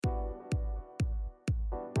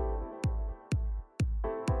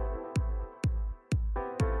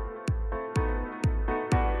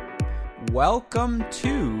welcome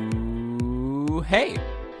to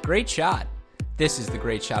Great Shot. This is the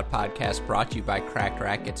Great Shot Podcast brought to you by Cracked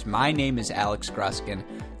Racquets. My name is Alex Gruskin.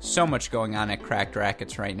 So much going on at Cracked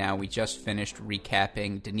Racquets right now. We just finished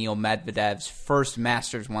recapping Daniil Medvedev's first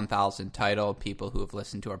Masters 1000 title. People who have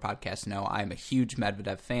listened to our podcast know I'm a huge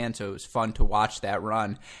Medvedev fan, so it was fun to watch that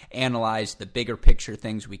run, analyze the bigger picture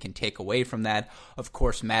things we can take away from that. Of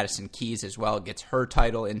course, Madison Keys as well gets her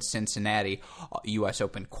title in Cincinnati. U.S.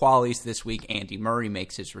 Open qualies this week. Andy Murray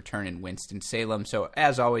makes his return in Winston-Salem. So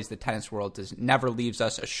as always, the tennis world never leaves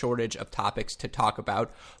us a shortage of topics to talk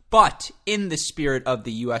about. But in the spirit of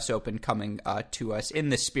the U.S. Open coming to us, in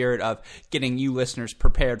the spirit of getting you listeners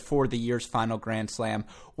prepared for the year's final Grand Slam,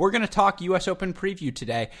 we're going to talk U.S. Open preview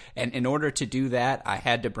today. And in order to do that, I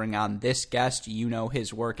had to bring on this guest. You know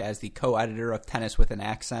his work as the co-editor of Tennis with an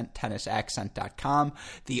Accent, tennisaccent.com,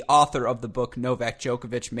 the author of the book Novak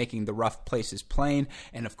Djokovic, Making the Rough Places Plain,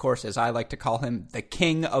 and of course, as I like to call him, the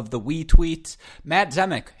king of the wee tweets, Matt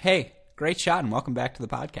Zemek. Hey, great shot, and welcome back to the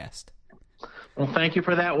podcast. Well, thank you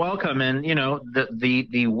for that welcome. And, you know, the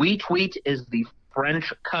retweet is the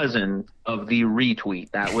French cousin of the retweet.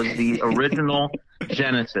 That was the original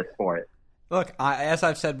genesis for it. Look, as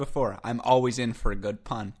I've said before, I'm always in for a good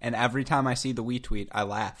pun. And every time I see the retweet, I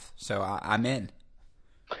laugh. So I'm in.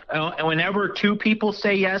 And whenever two people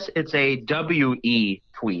say yes, it's a W-E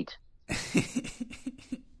tweet.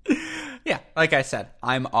 Yeah, like I said,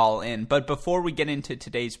 I'm all in. But before we get into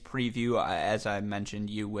today's preview, as I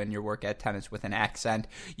mentioned, you and your work at Tennis with an Accent,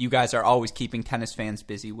 you guys are always keeping tennis fans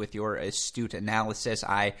busy with your astute analysis.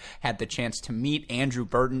 I had the chance to meet Andrew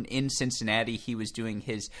Burton in Cincinnati. He was doing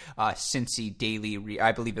his Cincy Daily,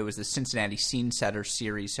 I believe it was the Cincinnati Scene Setter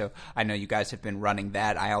series, so I know you guys have been running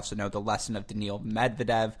that. I also know the lesson of Daniil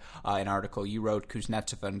Medvedev, an article you wrote,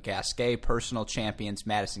 Kuznetsov and Gasquet, personal champions,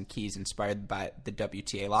 Madison Keys, inspired by the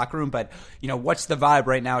WTA locker room. But you know, what's the vibe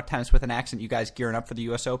right now at Tennis with an Accent? You guys gearing up for the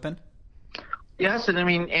U.S. Open? Yes, and I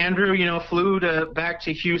mean, Andrew, you know, flew back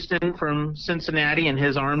to Houston from Cincinnati, and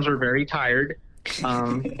his arms are very tired.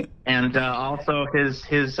 And also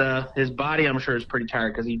his body, I'm sure, is pretty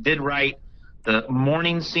tired because he did write the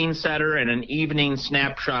morning scene setter and an evening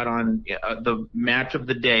snapshot on the match of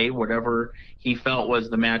the day, whatever he felt was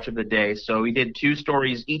the match of the day. So he did 2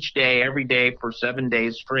 stories each day, every day for 7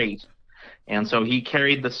 days straight. And so he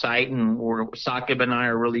carried the site, and Sakib and I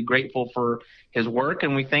are really grateful for his work,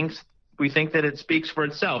 and we think that it speaks for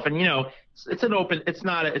itself. And you know, it's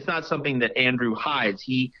not something that Andrew hides.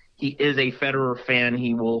 He is a Federer fan.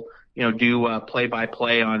 He will, you know, do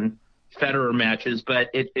play-by-play on Federer matches, but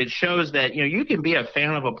it shows that, you know, you can be a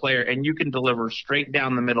fan of a player and you can deliver straight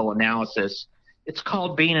down the middle analysis. It's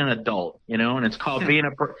called being an adult, you know, and it's called being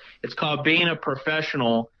a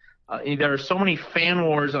professional. There are so many fan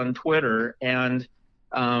wars on Twitter, and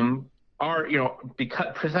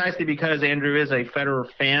precisely because Andrew is a Federer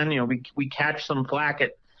fan, you know, we catch some flack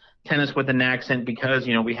at Tennis with an Accent because,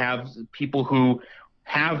 you know, we have people who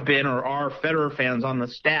have been or are Federer fans on the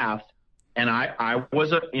staff, and I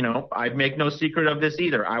make no secret of this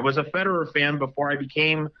either. I was a Federer fan before I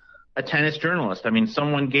became a tennis journalist. I mean,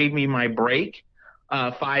 someone gave me my break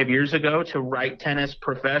 5 years ago to write tennis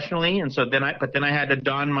professionally, and so then I had to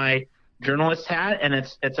don my journalist hat, and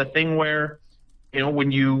it's a thing where, you know, when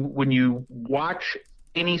you watch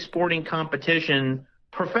any sporting competition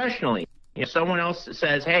professionally, if someone else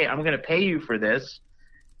says, "Hey, I'm going to pay you for this,"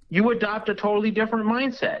 you adopt a totally different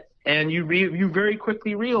mindset, and you very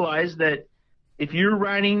quickly realize that if you're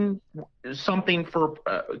writing something for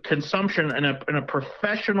consumption in a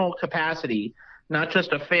professional capacity, not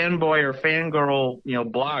just a fanboy or fangirl, you know,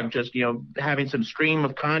 blog, just, you know, having some stream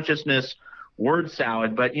of consciousness word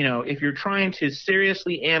salad. But, you know, if you're trying to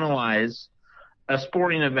seriously analyze a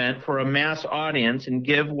sporting event for a mass audience and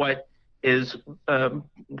give what is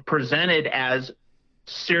presented as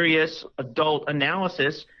serious adult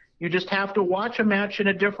analysis, you just have to watch a match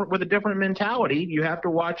with a different mentality. You have to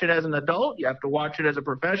watch it as an adult. You have to watch it as a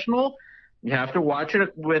professional. You have to watch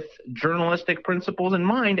it with journalistic principles in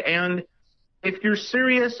mind. And if you're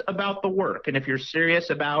serious about the work, and if you're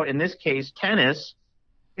serious about, in this case, tennis,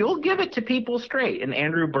 you'll give it to people straight. And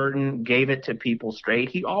Andrew Burton gave it to people straight.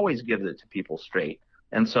 He always gives it to people straight.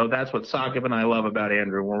 And so that's what Sakib and I love about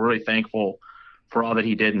Andrew. We're really thankful for all that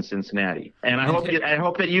he did in Cincinnati. And I hope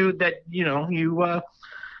that you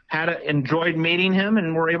enjoyed meeting him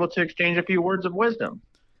and were able to exchange a few words of wisdom.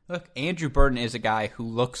 Look, Andrew Burton is a guy who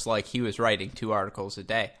looks like he was writing 2 articles a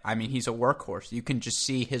day. I mean, he's a workhorse. You can just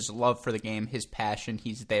see his love for the game, his passion.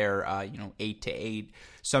 He's there, 8 to 8.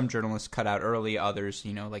 Some journalists cut out early. Others,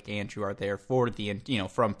 like Andrew, are there for the,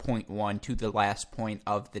 from point 1 to the last point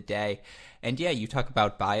of the day. And yeah, you talk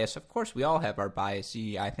about bias. Of course, we all have our bias.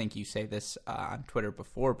 I think you say this on Twitter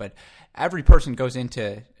before, but every person goes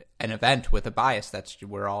into an event with a bias.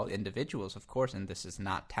 We're all individuals, of course, and this is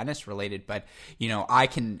not tennis related, but I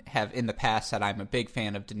can have in the past said I'm a big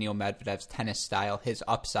fan of Daniil Medvedev's tennis style, his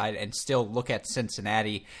upside, and still look at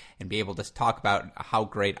Cincinnati and be able to talk about how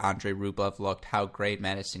great Andrei Rublev looked, how great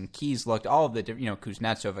Madison Keys looked, all of the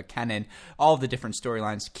Kuznetsov, Kenin, all of the different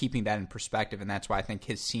storylines, keeping that in perspective. And that's why I think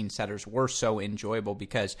his scene setters were so enjoyable,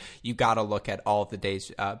 because you got to look at all of the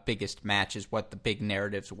day's biggest matches, what the big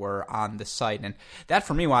narratives were on the site. And that,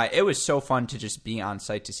 for me, why it was so fun to just be on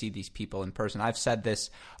site, to see these people in person. I've said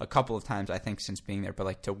this a couple of times, I think, since being there,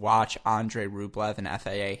 but to watch Andrei Rublev and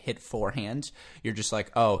FAA hit forehands, you're just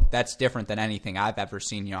like, oh, that's different than anything I've ever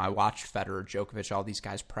seen. I watched Federer, Djokovic, all these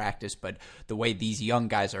guys practice, but the way these young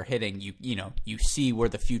guys are hitting, you see where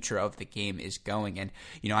the future of the game is going. And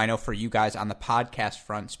I know for you guys on the podcast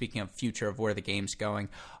front, speaking of future of where the game's going,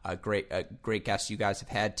 great guests you guys have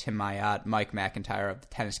had: Tim Mayotte, Mike McIntyre of the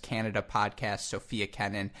Tennis Canada podcast, Sophia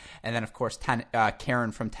Kenin, and then of course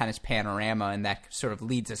Karen from Tennis Panorama, and that sort of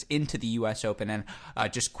leads us into the U.S. Open. And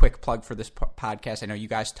just quick plug for this podcast, I know you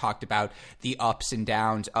guys talked about the ups and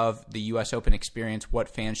downs of the U.S. Open experience, what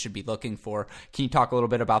fans should be looking for. Can you talk a little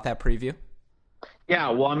bit about that preview? Yeah,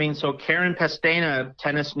 well, so Karen Pestana,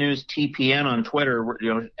 Tennis News TPN on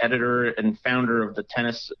Twitter, editor and founder of the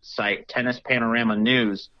tennis site Tennis Panorama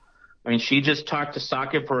News. She just talked to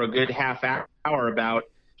Sakib for a good half hour about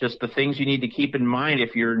just the things you need to keep in mind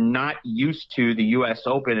if you're not used to the U.S.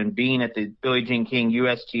 Open and being at the Billie Jean King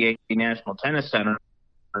USTA National Tennis Center.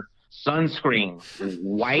 Sunscreen,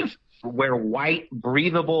 wear white,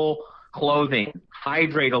 breathable clothing,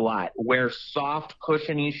 hydrate a lot, wear soft,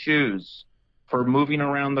 cushiony shoes for moving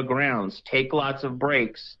around the grounds, take lots of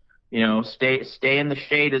breaks, stay in the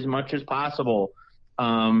shade as much as possible,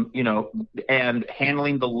 and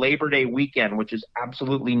handling the Labor Day weekend, which is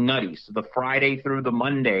absolutely nutty. So the Friday through the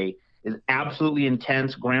Monday is absolutely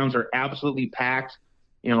intense. Grounds are absolutely packed,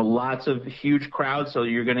 lots of huge crowds. So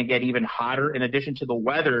you're going to get even hotter. In addition to the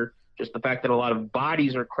weather, just the fact that a lot of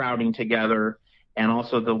bodies are crowding together, and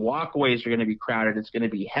also the walkways are going to be crowded. It's going to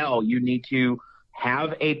be hell. You need to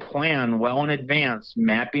have a plan well in advance,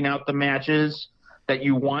 mapping out the matches that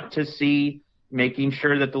you want to see, making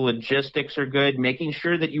sure that the logistics are good, making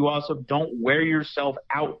sure that you also don't wear yourself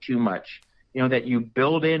out too much, that you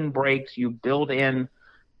build in breaks, you build in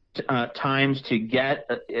times to get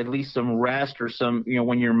at least some rest, or some,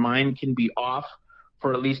 when your mind can be off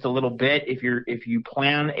for at least a little bit. If you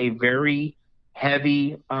plan a very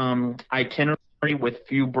heavy itinerary with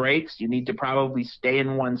few breaks, you need to probably stay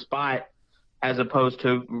in one spot as opposed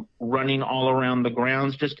to running all around the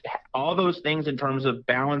grounds. Just all those things in terms of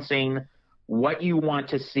balancing what you want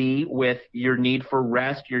to see with your need for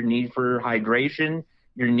rest, your need for hydration,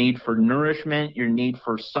 your need for nourishment, your need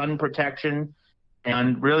for sun protection.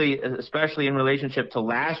 And really, especially in relationship to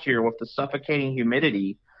last year with the suffocating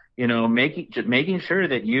humidity, making sure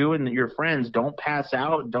that you and your friends don't pass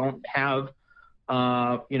out, don't have,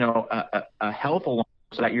 a health alarm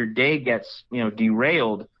so that your day gets,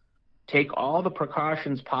 derailed. Take all the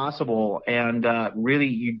precautions possible. And really,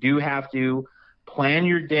 you do have to plan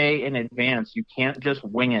your day in advance. You can't just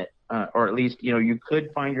wing it, or at least, you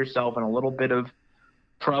could find yourself in a little bit of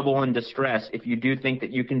trouble and distress if you do think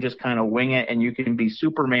that you can just kind of wing it and you can be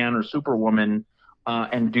Superman or Superwoman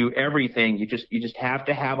and do everything. You just have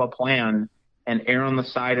to have a plan and err on the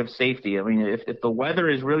side of safety. If the weather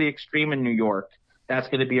is really extreme in New York, that's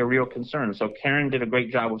going to be a real concern. So Karen did a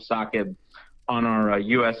great job with Sakib on our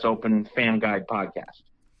U.S. Open Fan Guide podcast.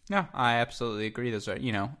 No, I absolutely agree. Those are,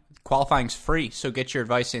 qualifying's free, so get your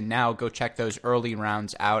advice in now. Go check those early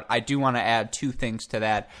rounds out. I do want to add 2 things to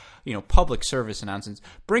that. Public service announcements.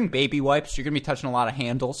 Bring baby wipes. You're going to be touching a lot of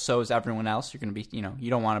handles. So is everyone else. You're going to be, you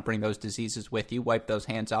don't want to bring those diseases with you. Wipe those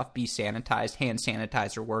hands off. Be sanitized. Hand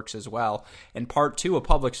sanitizer works as well. And part 2 of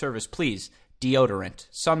public service, please, deodorant,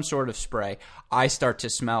 some sort of spray. I start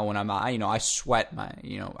to smell when I sweat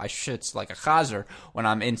I shits like a chazer when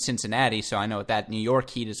I'm in Cincinnati. So I know that New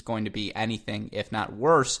York heat is going to be anything if not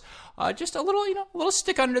worse. Just a little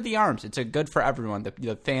stick under the arms. It's good for everyone.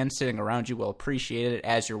 The fans sitting around you will appreciate it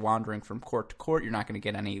as you're wandering from court to court. You're not going to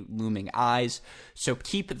get any looming eyes. So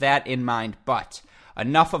keep that in mind. But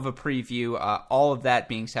enough of a preview. All of that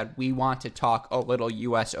being said, we want to talk a little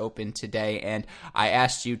U.S. Open today, and I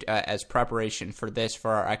asked you as preparation for this,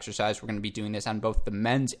 for our exercise, we're going to be doing this on both the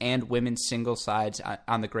men's and women's singles sides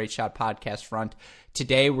on the Great Shot podcast front.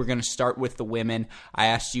 Today, we're going to start with the women. I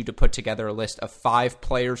asked you to put together a list of 5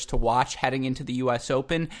 players to watch heading into the U.S.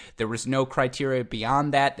 Open. There was no criteria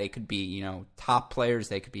beyond that. They could be, top players.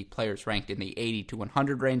 They could be players ranked in the 80 to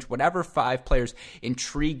 100 range. Whatever 5 players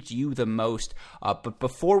intrigued you the most. But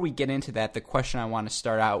before we get into that, the question I want to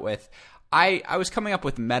start out with, I was coming up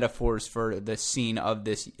with metaphors for the scene of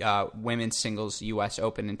this women's singles U.S.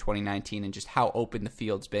 Open in 2019 and just how open the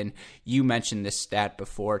field's been. You mentioned this stat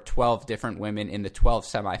before, 12 different women in the 12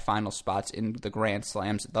 semifinal spots in the Grand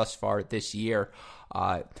Slams thus far this year.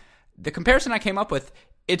 The comparison I came up with,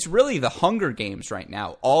 it's really the Hunger Games right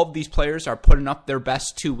now. All of these players are putting up their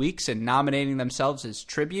best 2 weeks and nominating themselves as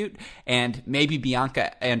tribute, and maybe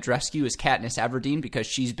Bianca Andreescu is Katniss Everdeen because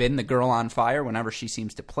she's been the girl on fire whenever she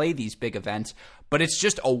seems to play these big events, but it's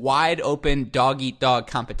just a wide-open dog-eat-dog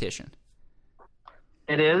competition.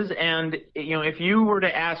 It is, and if you were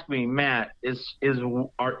to ask me, Matt,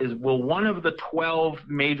 will one of the 12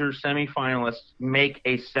 major semifinalists make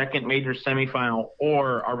a second major semifinal,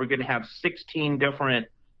 or are we going to have 16 different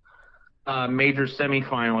major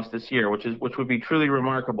semifinalists this year, which would be truly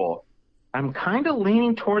remarkable? I'm kind of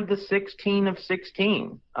leaning toward the 16 of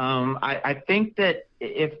 16. I think that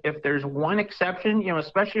if there's one exception,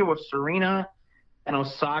 especially with Serena and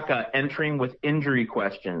Osaka entering with injury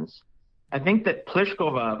questions, I think that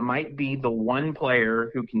Pliskova might be the one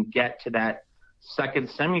player who can get to that second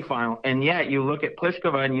semifinal. And yet you look at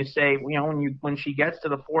Pliskova and you say, when she gets to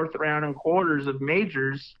the fourth round and quarters of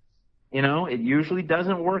majors, it usually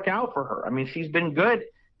doesn't work out for her. I mean, she's been good.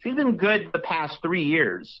 She's been good the past 3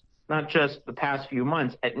 years, not just the past few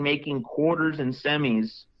months, at making quarters and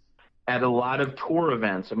semis at a lot of tour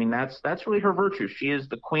events. I mean, that's really her virtue. She is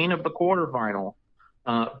the queen of the quarterfinal.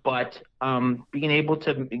 But being able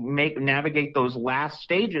to navigate those last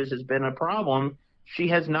stages has been a problem. She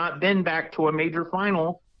has not been back to a major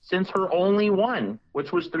final since her only one,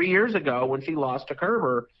 which was 3 years ago when she lost to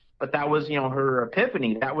Kerber. But that was, her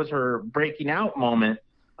epiphany. That was her breaking out moment.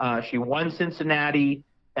 She won Cincinnati,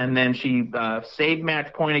 and then she saved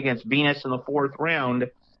match point against Venus in the fourth round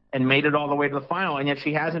and made it all the way to the final. And yet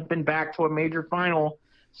she hasn't been back to a major final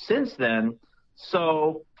since then.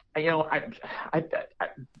 So, I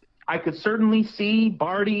could certainly see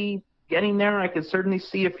Barty getting there. I could certainly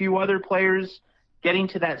see a few other players getting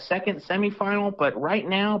to that second semifinal. But right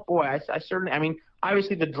now, boy, I certainly,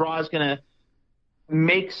 obviously the draw is going to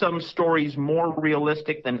make some stories more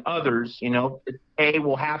realistic than others. A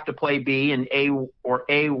will have to play B, and A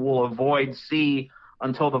will avoid C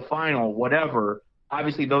until the final, whatever.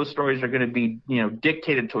 Obviously, those stories are going to be,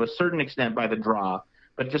 dictated to a certain extent by the draw.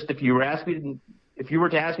 But just if you were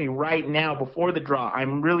to ask me right now before the draw, I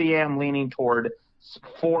really am leaning toward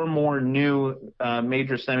 4 more new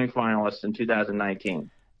major semifinalists in 2019.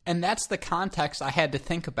 And that's the context I had to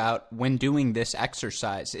think about when doing this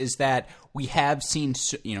exercise, is that we have seen,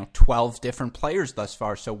 12 different players thus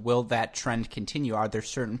far. So will that trend continue? Are there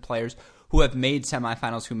certain players who have made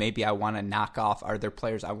semifinals who maybe I want to knock off? Are there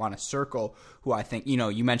players I want to circle who I think,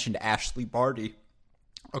 you mentioned Ashley Barty.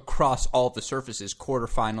 Across all the surfaces,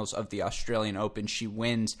 quarterfinals of the Australian Open, she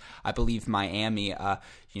wins, I believe, Miami.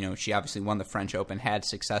 She obviously won the French Open, had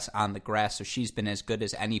success on the grass, so she's been as good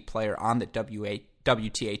as any player on the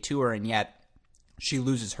WTA Tour, and yet she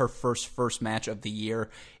loses her first match of the year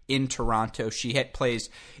in Toronto. She plays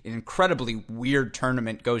an incredibly weird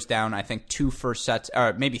tournament, goes down, I think, 2 first sets,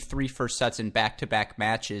 or maybe 3 first sets in back-to-back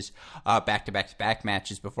matches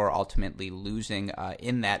before ultimately losing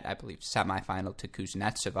in that, I believe, semifinal to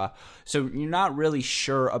Kuznetsova. So you're not really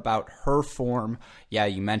sure about her form. Yeah,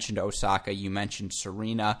 you mentioned Osaka, you mentioned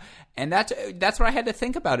Serena, and that's what I had to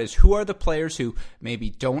think about, is who are the players who maybe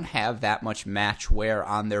don't have that much match wear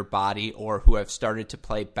on their body, or who have started to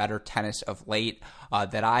play better tennis of late,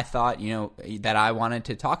 that I thought, that I wanted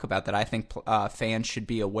to talk about, that I think fans should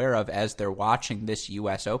be aware of as they're watching this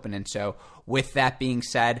U.S. Open. And so with that being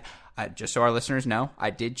said, just so our listeners know, I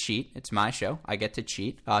did cheat. It's my show. I get to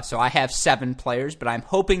cheat. So I have 7 players, but I'm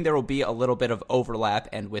hoping there will be a little bit of overlap.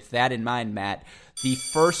 And with that in mind, Matt, the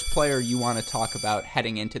first player you want to talk about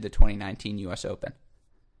heading into the 2019 U.S. Open?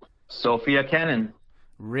 Sofia Kenin.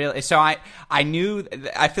 Really? So I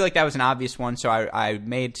feel like that was an obvious one, so I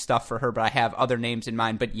made stuff for her, but I have other names in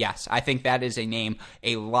mind. But yes, I think that is a name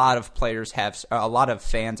a lot of players have, a lot of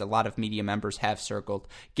fans, a lot of media members have circled.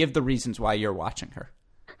 Give the reasons why you're watching her.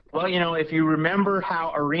 Well, if you remember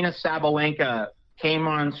how Aryna Sabalenka came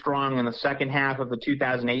on strong in the second half of the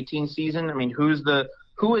 2018 season. I mean, who is the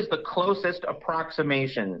closest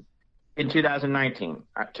approximation in 2019?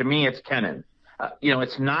 To me, it's Kenin.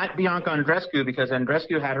 It's not Bianca Andreescu, because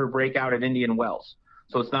Andreescu had her breakout at Indian Wells.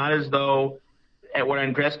 So it's not as though what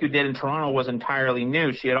Andreescu did in Toronto was entirely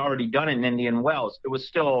new. She had already done it in Indian Wells. It was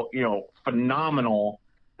still, phenomenal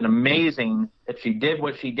and amazing that she did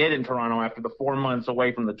what she did in Toronto after the 4 months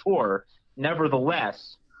away from the tour.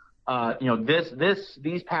 Nevertheless,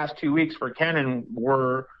 these past 2 weeks for Kenin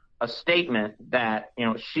were a statement that,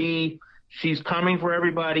 she's coming for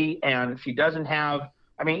everybody, and she doesn't have,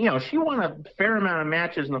 she won a fair amount of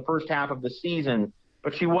matches in the first half of the season,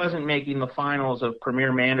 but she wasn't making the finals of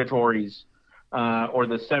Premier Mandatories or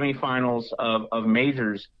the semifinals of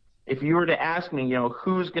majors. If you were to ask me,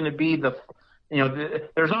 who's going to be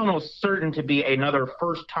there's almost certain to be another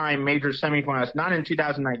first-time major semifinalist, not in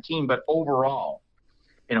 2019, but overall.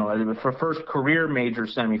 For first career major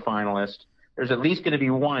semifinalist, there's at least going to be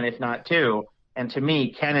one, if not two. And to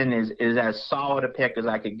me, Kenin is as solid a pick as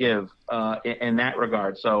I could give in that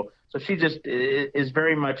regard. So she just is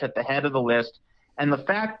very much at the head of the list. And the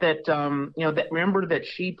fact that, remember that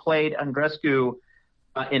she played Andreescu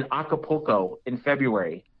in Acapulco in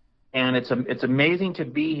February. And it's amazing to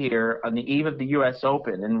be here on the eve of the U.S.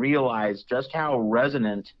 Open and realize just how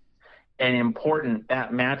resonant and important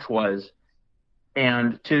that match was.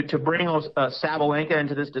 And to bring Sabalenka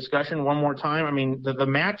into this discussion one more time, the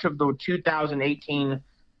match of the 2018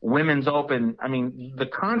 Women's Open, the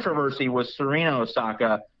controversy was Serena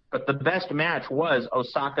Osaka, but the best match was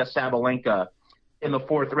Osaka-Sabalenka in the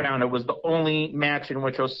fourth round. It was the only match in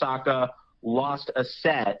which Osaka lost a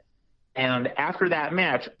set. And after that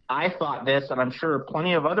match, I thought this, and I'm sure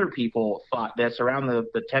plenty of other people thought this around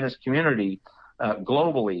the tennis community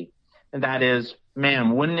globally, and that is,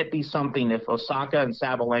 man, wouldn't it be something if Osaka and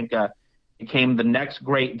Sabalenka became the next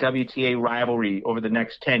great WTA rivalry over the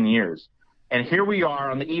next 10 years? And here we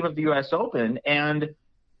are on the eve of the U.S. Open, and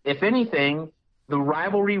if anything, the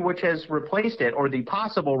rivalry which has replaced it, or the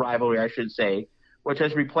possible rivalry, I should say, which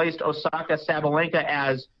has replaced Osaka-Sabalenka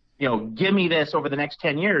as, give me this over the next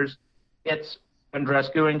 10 years, it's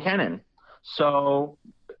Andreescu and Kenin. So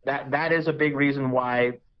that is a big reason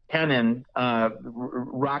why Kenin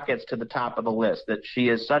rockets to the top of the list, that she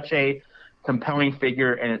is such a compelling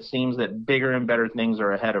figure, and it seems that bigger and better things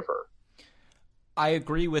are ahead of her. I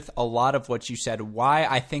agree with a lot of what you said. Why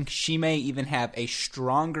I think she may even have a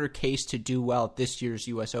stronger case to do well at this year's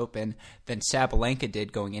U.S. Open than Sabalenka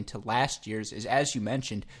did going into last year's is, as you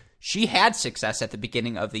mentioned, she had success at the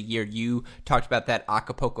beginning of the year. You talked about that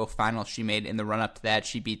Acapulco final she made in the run-up to that.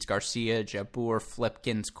 She beats Garcia, Jabeur,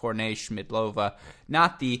 Flipkins, Cornet, Schmidlova.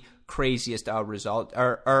 Not the craziest result.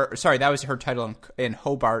 Sorry, that was her title in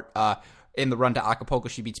Hobart. In the run to Acapulco,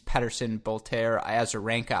 she beats Pedersen, Bolter,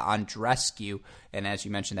 Azarenka, Andreescu. And as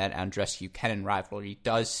you mentioned, that Andreescu-Kenin rivalry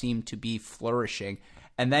does seem to be flourishing.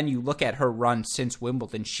 And then you look at her run since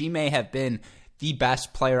Wimbledon. She may have been the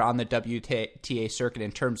best player on the WTA circuit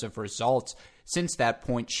in terms of results. Since that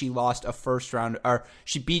point, she lost a first round, or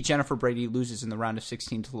she beat Jennifer Brady, loses in the round of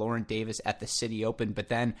 16 to Lauren Davis at the City Open, but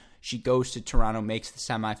then she goes to Toronto, makes the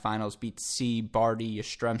semifinals, beats C, Barty,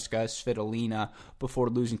 Yastremska, Svitolina before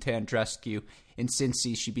losing to Andreescu. In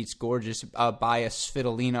Cincy, she beats gorgeous Bias,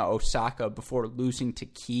 Svitolina, Osaka before losing to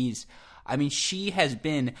Keys. She has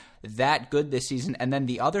been that good this season. And then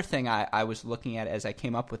the other thing I was looking at as I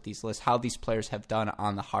came up with these lists, how these players have done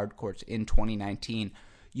on the hard courts in 2019.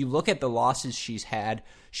 You look at the losses she's had.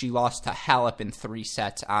 She lost to Halep in 3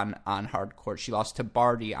 sets on hard court. She lost to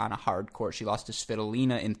Barty on a hard court. She lost to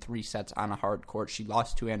Svitolina in 3 sets on a hard court. She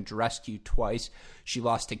lost to Andreescu twice. She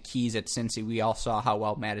lost to Keys at Cincy. We all saw how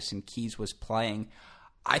well Madison Keys was playing.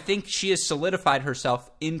 I think she has solidified herself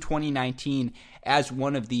in 2019 as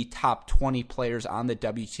one of the top 20 players on the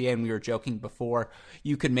WTA, and we were joking before,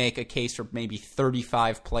 you could make a case for maybe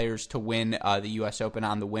 35 players to win the U.S. Open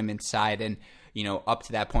on the women's side, and up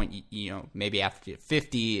to that point, maybe after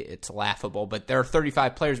 50, it's laughable, but there are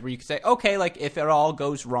 35 players where you could say, okay, if it all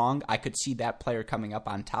goes wrong, I could see that player coming up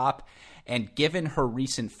on top, and given her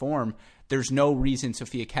recent form, there's no reason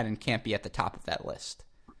Sofia Kenin can't be at the top of that list.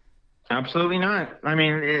 Absolutely not. I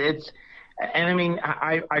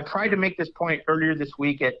tried to make this point earlier this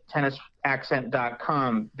week at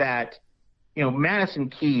tennisaccent.com that, Madison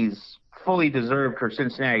Keys fully deserved her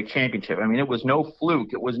Cincinnati championship. It was no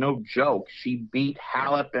fluke. It was no joke. She beat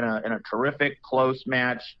Halep in a terrific close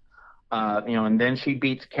match, and then she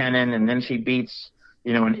beats Kenin, and then she beats,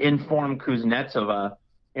 an informed Kuznetsova.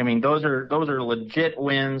 Those are legit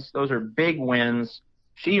wins. Those are big wins.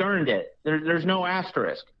 She earned it. There's no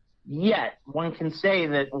asterisk. yet one can say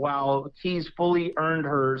that while Keys fully earned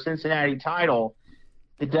her Cincinnati title,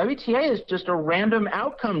 the WTA is just a random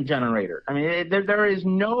outcome generator. I mean, there is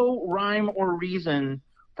no rhyme or reason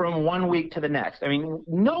from one week to the next. I mean,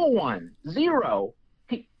 no one, zero,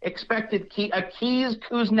 expected a Keys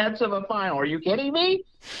Kuznetsova final. Are you kidding me?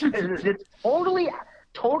 It's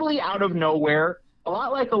totally out of nowhere. A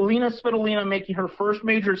lot like Alina Svitolina making her first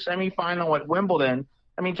major semifinal at Wimbledon.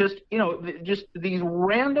 I mean, just these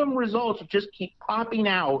random results just keep popping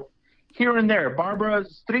out here and there. Barbara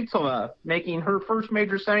Strycova making her first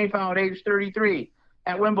major semifinal at age 33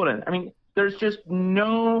 at Wimbledon. I mean, there's just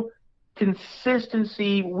no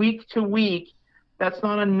consistency week to week. That's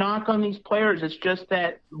not a knock on these players. It's just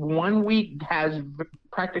that one week has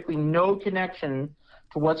practically no connection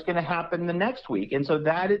to what's going to happen the next week. And so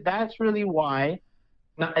that's really why,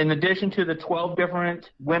 in addition to the 12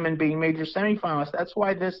 different women being major semifinalists, that's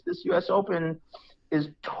why this U.S. Open is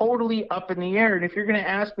totally up in the air. And if you're going to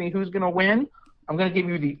ask me who's going to win, I'm going to give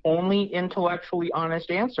you the only intellectually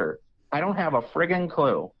honest answer. I don't have a friggin'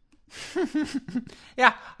 clue.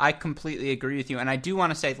 Yeah, I completely agree with you. And I do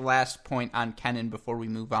want to say the last point on Kenin before we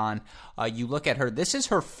move on. You look at her, this is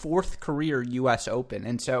her fourth career U.S. Open.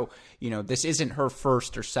 And so, this isn't her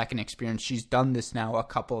first or second experience. She's done this now a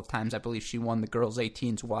couple of times. I believe she won the girls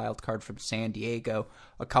 18s wild card from San Diego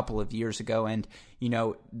a couple of years ago. And,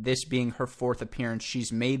 this being her fourth appearance,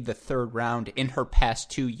 she's made the third round in her past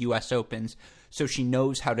two U.S. Opens. So she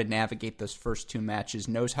knows how to navigate those first two matches,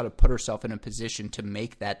 knows how to put herself in a position to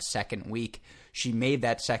make that second week. She made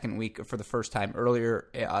that second week for the first time earlier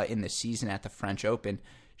in the season at the French Open.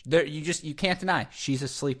 You can't deny she's a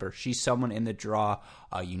sleeper. She's someone in the draw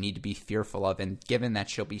you need to be fearful of. And given that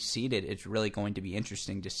she'll be seeded, it's really going to be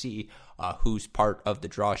interesting to see whose part of the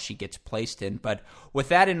draw she gets placed in. But with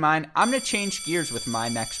that in mind, I'm going to change gears with my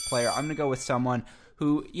next player. I'm going to go with someone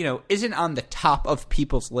who, isn't on the top of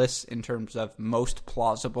people's lists in terms of most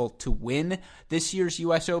plausible to win this year's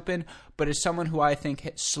U.S. Open, but is someone who I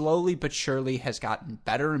think slowly but surely has gotten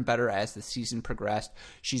better and better as the season progressed.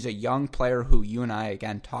 She's a young player who you and I,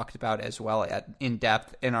 again, talked about as well in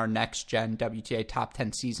depth in our next-gen WTA Top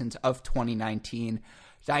 10 seasons of 2019.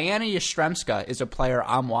 Diana Yastremska is a player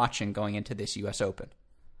I'm watching going into this U.S. Open.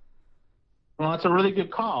 Well, that's a really good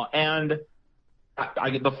call, and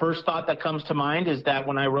the first thought that comes to mind is that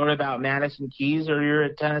when I wrote about Madison Keys earlier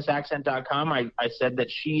at tennisaccent.com, I said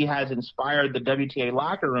that she has inspired the WTA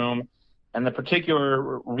locker room. And the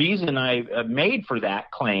particular reason I made for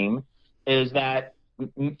that claim is that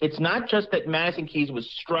it's not just that Madison Keys was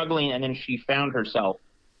struggling and then she found herself.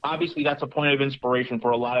 Obviously, that's a point of inspiration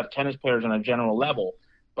for a lot of tennis players on a general level.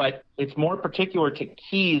 But it's more particular to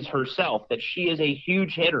Keys herself that she is a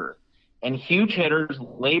huge hitter. And huge hitters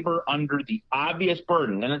labor under the obvious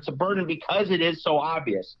burden. And it's a burden because it is so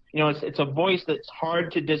obvious. It's a voice that's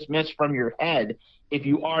hard to dismiss from your head if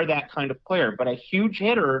you are that kind of player. But a huge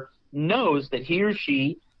hitter knows that he or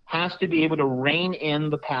she has to be able to rein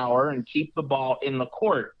in the power and keep the ball in the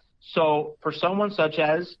court. So for someone such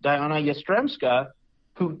as Diana Yastremska,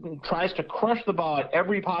 who tries to crush the ball at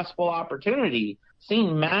every possible opportunity,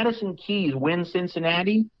 seeing Madison Keys win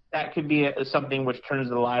Cincinnati, that could be something which turns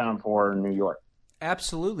the light on for her in New York.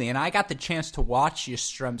 Absolutely, and I got the chance to watch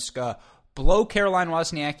Yastremska blow Caroline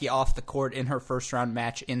Wozniacki off the court in her first-round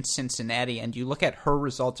match in Cincinnati, and you look at her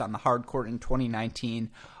results on the hard court in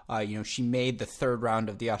 2019, she made the third round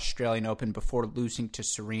of the Australian Open before losing to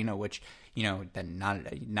Serena, which,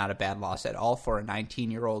 not a bad loss at all for a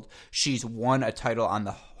 19-year-old. She's won a title on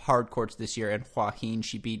the hard courts this year in Joaquin.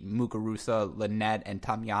 She beat Muguruza, Linette, and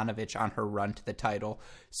Tomljanovic on her run to the title.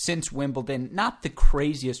 Since Wimbledon, not the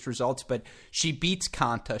craziest results, but she beats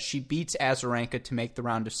Konta. She beats Azarenka to make the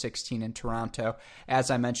round of 16 in Toronto. As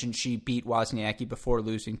I mentioned, she beat Wozniacki before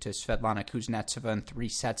losing to Svetlana Kuznetsova in 3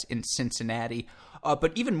 sets in Cincinnati.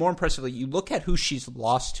 But even more impressively, you look at who she's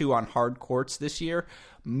lost to on hard courts this year.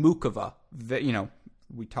 Mukova,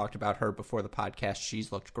 we talked about her before the podcast.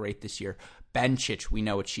 She's looked great this year. Bencic, we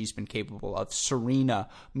know what she's been capable of. Serena,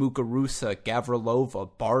 Muguruza, Gavrilova,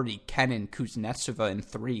 Barty, Kenin, Kuznetsova in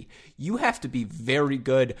 3. You have to be very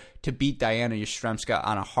good to beat Diana Yastremska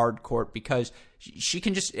on a hard court because she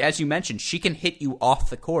can just, as you mentioned, she can hit you off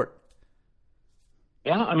the court.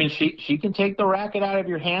 Yeah, I mean, she can take the racket out of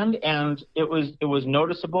your hand, and it was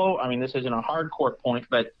noticeable. I mean, this isn't a hard court point,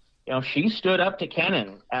 but she stood up to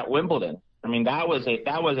Kenin at Wimbledon. I mean, that was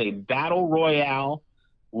a battle royale,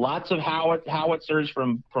 lots of howitzers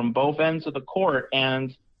from both ends of the court,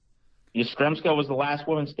 and Yastremska was the last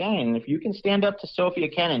woman standing. And if you can stand up to Sofia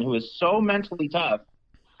Kenin, who is so mentally tough,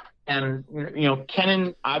 And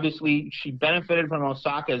Kenin, obviously she benefited from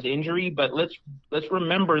Osaka's injury, but let's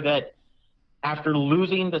remember that after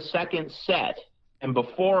losing the second set and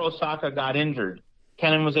before Osaka got injured,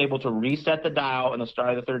 Kenin was able to reset the dial in the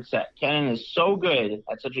start of the third set. Kenin is so good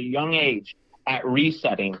at such a young age at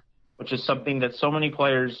resetting, which is something that so many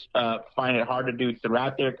players find it hard to do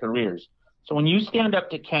throughout their careers. So when you stand up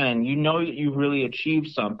to Kenin, you know that you've really achieved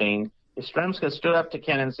something. Yastremska stood up to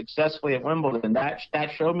Kenin successfully at Wimbledon. That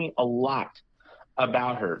showed me a lot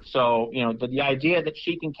about her. So, the idea that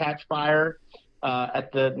she can catch fire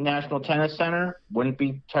at the National Tennis Center wouldn't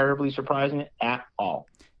be terribly surprising at all.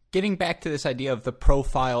 Getting back to this idea of the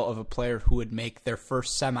profile of a player who would make their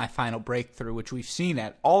first semifinal breakthrough, which we've seen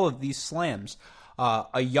at all of these slams,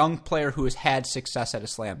 a young player who has had success at a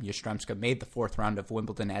slam. Yastremska made the fourth round of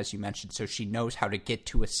Wimbledon, as you mentioned, so she knows how to get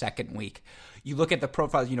to a second week. You look at the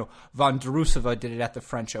profiles, Vondrousova did it at the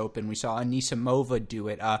French Open. We saw Anisimova do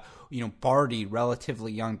it. Barty,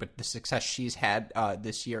 relatively young, but the success she's had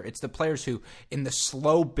this year. It's the players who, in the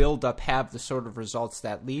slow build-up, have the sort of results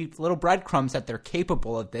that leave little breadcrumbs that they're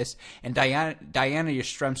capable of this. And Diana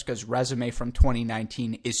Yastremska's resume from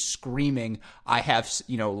 2019 is screaming, I have,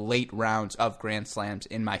 late rounds of Grand Slams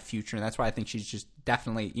in my future. And that's why I think she's just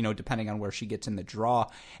definitely, depending on where she gets in the draw.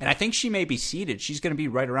 And I think she may be seeded. She's going to be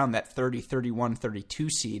right around that 30, 31, 32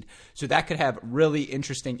 seed. So that could have really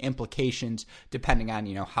interesting implications depending on,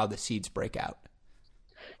 how the seeds break out.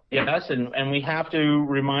 Yes, and we have to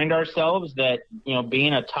remind ourselves that,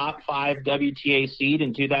 being a top 5 WTA seed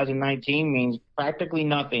in 2019 means practically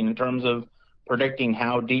nothing in terms of predicting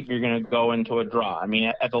how deep you're going to go into a draw. I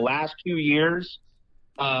mean, at the last 2 years,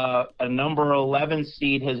 a number 11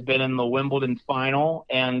 seed has been in the Wimbledon final,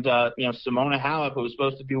 and Simona Halep, who was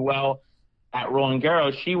supposed to do well at Roland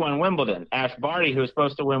Garros, she won Wimbledon. Ash Barty, who was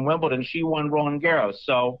supposed to win Wimbledon, she won Roland Garros.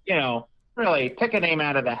 So really pick a name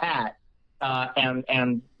out of the hat,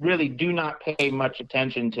 and really do not pay much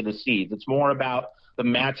attention to the seeds. It's more about the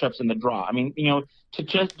matchups and the draw. I mean, to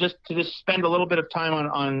just spend a little bit of time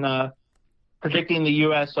on predicting the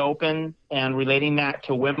U.S. Open and relating that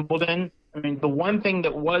to Wimbledon. I mean, the one thing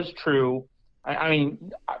that was true,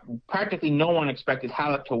 practically no one expected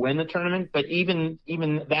Halep to win the tournament, but even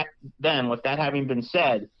that then, with that having been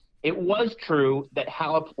said, it was true that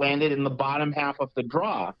Halep landed in the bottom half of the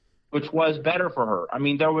draw, which was better for her. I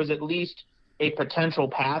mean, there was at least a potential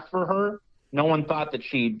path for her. No one thought that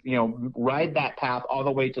she'd, ride that path all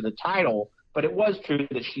the way to the title, but it was true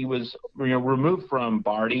that she was removed from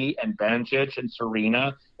Barty and Bencic and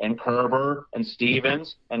Serena and Kerber and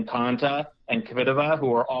Stevens and Konta and Kvitova,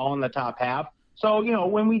 who are all in the top half. So,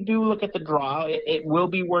 when we do look at the draw, it will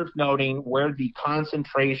be worth noting where the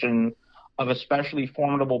concentration of especially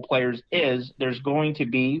formidable players is. There's going to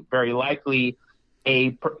be very likely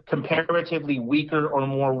a comparatively weaker or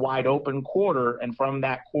more wide open quarter, and from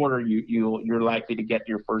that quarter, you're likely to get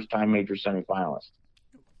your first time major semifinalist.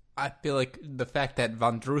 I feel like the fact that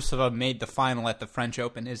Vondrousova made the final at the French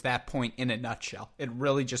Open is that point in a nutshell. It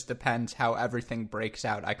really just depends how everything breaks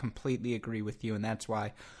out. I completely agree with you, and that's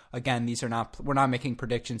why, again, we're not making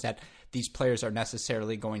predictions that these players are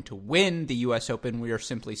necessarily going to win the U.S. Open. We are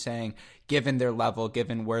simply saying, given their level,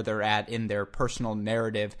 given where they're at in their personal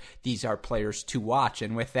narrative, these are players to watch.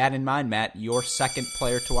 And with that in mind, Matt, your second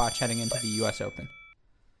player to watch heading into the U.S. Open?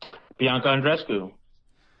 Bianca Andreescu.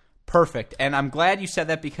 Perfect. And I'm glad you said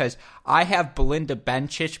that because I have Belinda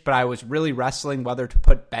Bencic, but I was really wrestling whether to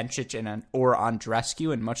put Bencic or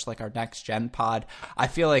Andreescu. And much like our next gen pod, I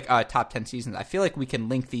feel like top 10 seasons, I feel like we can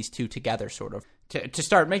link these two together sort of to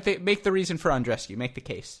start. Make the reason for Andreescu. Make the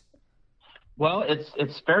case. Well,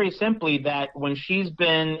 it's very simply that when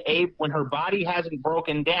when her body hasn't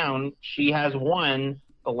broken down, she has won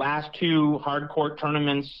the last 2 hard court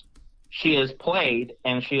tournaments she has played,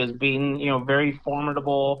 and she has beaten, very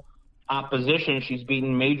formidable opposition. She's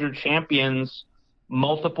beaten major champions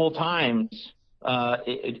multiple times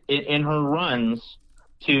in her runs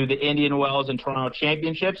to the Indian Wells and Toronto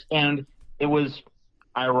championships. And it was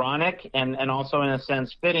ironic and also in a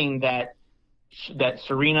sense fitting that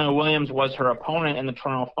Serena Williams was her opponent in the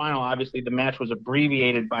Toronto final. Obviously the match was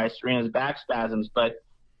abbreviated by Serena's back spasms, but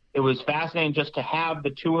it was fascinating just to have the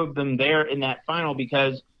two of them there in that final,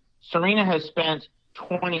 because Serena has spent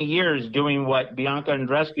 20 years doing what Bianca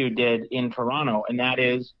Andreescu did in Toronto, and that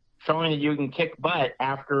is showing that you can kick butt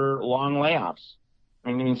after long layoffs.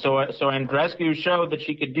 I mean, so Andreescu showed that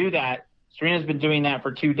she could do that. Serena's been doing that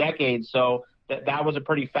for 2 decades, so that was a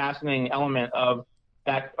pretty fascinating element of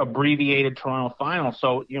that abbreviated Toronto final.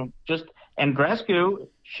 So, just Andreescu,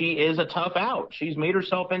 she is a tough out. She's made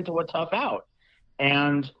herself into a tough out.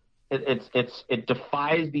 And it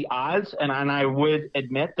defies the odds. And I would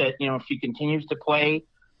admit that, if she continues to play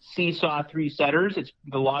seesaw three setters, it's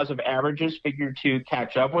the laws of averages figure to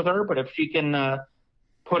catch up with her. But if she can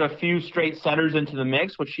put a few straight setters into the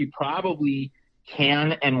mix, which she probably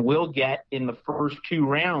can and will get in the first two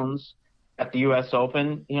rounds at the U.S.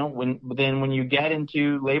 Open, when you get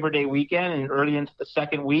into Labor Day weekend and early into the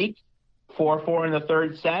second week, 4-4 in the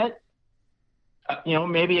third set,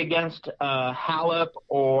 maybe against Halep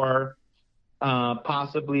or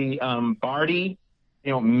possibly Barty,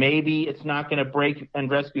 maybe it's not going to break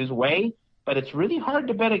Andreescu's way, but it's really hard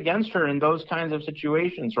to bet against her in those kinds of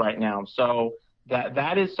situations right now. So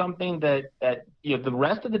that is something that the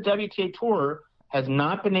rest of the WTA Tour has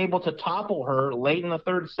not been able to topple her late in the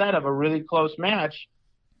third set of a really close match.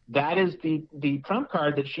 That is the trump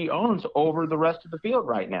card that she owns over the rest of the field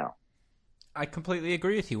right now. I completely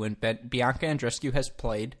agree with you. When Bianca Andreescu has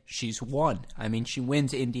played, she's won. I mean, she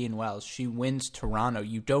wins Indian Wells. She wins Toronto.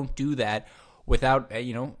 You don't do that without,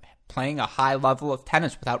 playing a high level of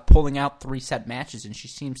tennis, without pulling out three-set matches, and she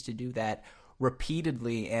seems to do that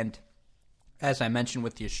repeatedly. And as I mentioned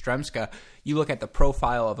with Yastremska, you look at the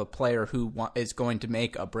profile of a player who is going to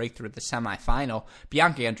make a breakthrough at the semifinal.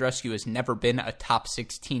 Bianca Andreescu has never been a top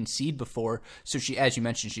 16 seed before, so she, as you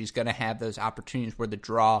mentioned, she's going to have those opportunities where the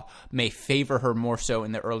draw may favor her more so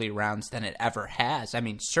in the early rounds than it ever has. I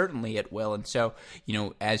mean, certainly it will, and so,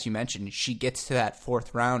 as you mentioned, she gets to that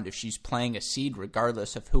fourth round if she's playing a seed,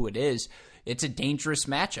 regardless of who it is. It's a dangerous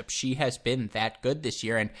matchup. She has been that good this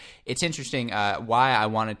year, and it's interesting why I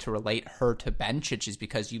wanted to relate her to Bencic is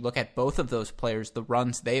because you look at both of those players, the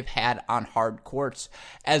runs they've had on hard courts,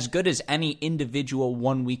 as good as any individual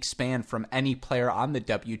 1 week span from any player on the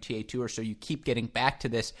WTA Tour. So you keep getting back to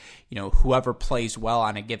this, whoever plays well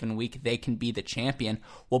on a given week, they can be the champion.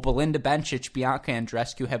 Well, Belinda Bencic, Bianca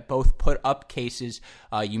Andreescu have both put up cases.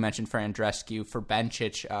 You mentioned for Andreescu, for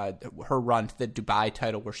Bencic, her run to the Dubai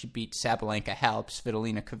title where she beat Sabalenka, Halep,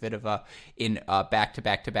 Svitolina, Kvitova in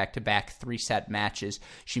back-to-back three-set matches.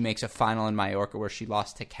 She makes a final in Mallorca where she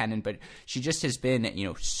lost to Kenin, but she just has been,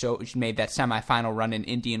 she made that semifinal run in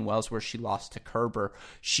Indian Wells where she lost to Kerber.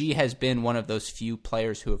 She has been one of those few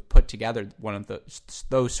players who have put together one of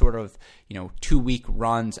those sort of, 2 week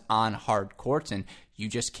runs on hard courts, and you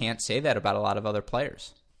just can't say that about a lot of other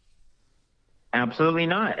players. Absolutely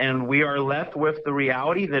not. And we are left with the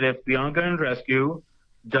reality that if Bianca Andreescu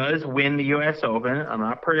does win the U.S. Open, I'm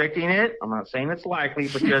not predicting it, I'm not saying it's likely,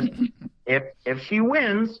 but just if she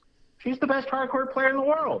wins, she's the best hardcourt player in the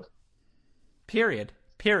world. Period.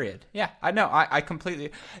 Yeah, I know. I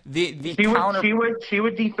completely she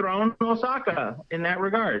would dethrone Osaka in that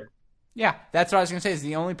regard. Yeah, that's what I was going to say. Is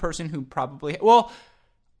the only person who probably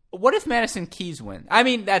what if Madison Keys wins? I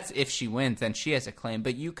mean, that's if she wins, then she has a claim.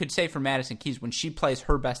 But you could say for Madison Keys, when she plays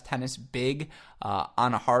her best tennis big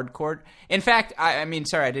on a hard court. In fact, I mean,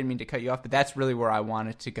 sorry, I didn't mean to cut you off, but that's really where I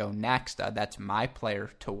wanted to go next. That's my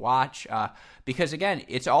player to watch because, again,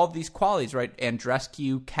 it's all of these qualities, right?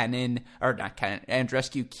 Andreescu,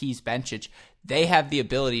 Andreescu, Keys, Bencic. They have the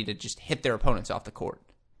ability to just hit their opponents off the court.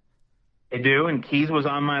 They do, and Keys was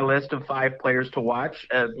on my list of 5 players to watch.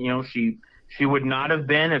 She would not have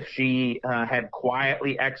been if she had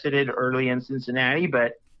quietly exited early in Cincinnati,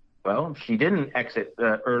 but, she didn't exit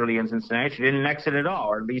early in Cincinnati. She didn't exit at all,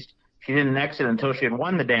 or at least she didn't exit until she had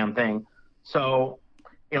won the damn thing. So,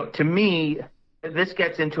 to me, this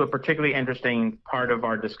gets into a particularly interesting part of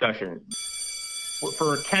our discussion.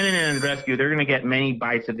 For Kenin and Andreescu, they're going to get many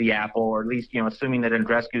bites of the apple, or at least, assuming that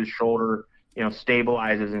Andreescu's shoulder,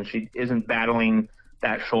 stabilizes and she isn't battling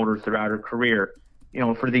that shoulder throughout her career.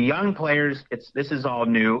 For the young players, this is all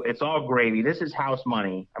new. It's all gravy. This is house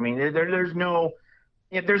money. I mean, there's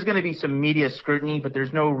going to be some media scrutiny, but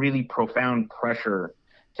there's no really profound pressure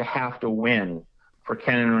to have to win for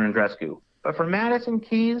Kenin or Andreescu. But for Madison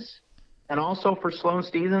Keys and also for Sloane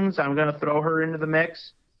Stephens, I'm going to throw her into the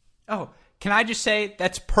mix. Oh, can I just say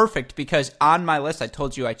that's perfect because on my list, I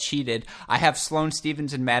told you I cheated. I have Sloane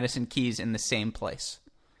Stephens and Madison Keys in the same place.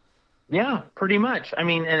 Yeah, pretty much. I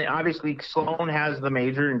mean, and obviously Sloane has the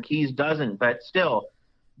major and Keys doesn't, but still,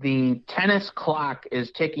 the tennis clock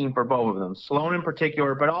is ticking for both of them. Sloane in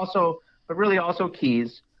particular, but really also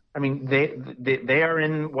Keys. I mean, they are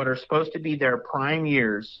in what are supposed to be their prime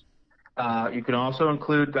years. You can also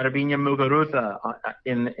include Garbiñe Muguruza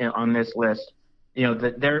on this list.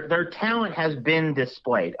 Their talent has been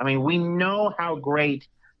displayed. I mean, we know how great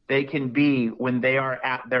they can be when they are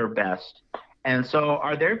at their best. And so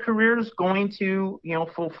are their careers going to,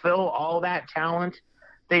 fulfill all that talent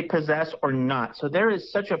they possess or not? So there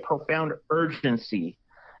is such a profound urgency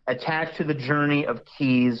attached to the journey of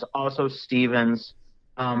Keys, also Stephens,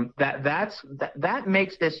 that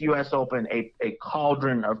makes this U.S. Open a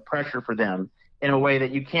cauldron of pressure for them in a way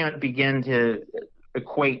that you can't begin to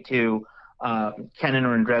equate to Kenin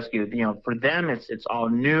or Andreescu. For them, it's all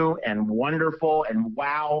new and wonderful and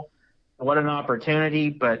wow, what an opportunity.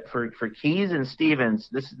 But for Keys and Stevens,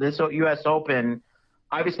 this U.S. Open,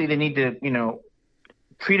 obviously they need to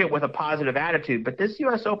treat it with a positive attitude. But this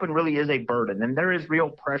U.S. Open really is a burden, and there is real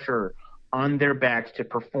pressure on their backs to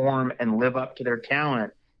perform and live up to their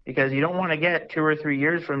talent, because you don't want to get 2 or 3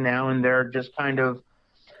 years from now and they're just kind of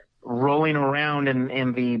rolling around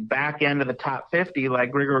in the back end of the top 50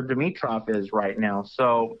 like Grigor Dimitrov is right now.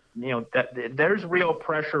 So, there's real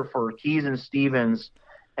pressure for Keys and Stevens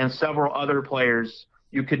and several other players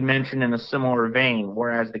you could mention in a similar vein.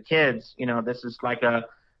 Whereas the kids, this is like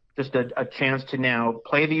just a chance to now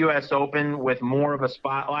play the U.S. Open with more of a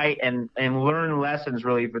spotlight and learn lessons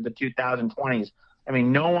really for the 2020s. I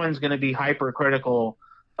mean, no one's going to be hypercritical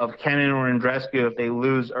of Kenin or Andreescu if they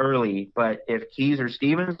lose early, but if Keys or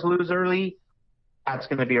Stevens lose early, that's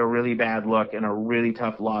going to be a really bad look and a really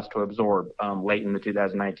tough loss to absorb late in the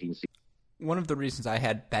 2019 season. One of the reasons I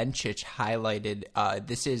had Bencic highlighted,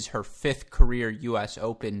 this is her 5th career U.S.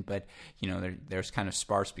 Open, but there's kind of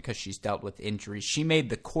sparse because she's dealt with injuries. She made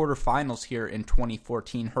the quarterfinals here in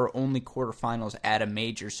 2014, her only quarterfinals at a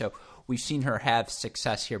major, so we've seen her have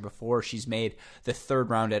success here before. She's made the 3rd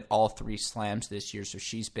round at all 3 slams this year, so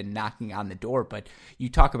she's been knocking on the door. But you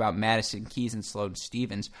talk about Madison Keys and Sloane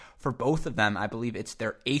Stevens. For both of them, I believe it's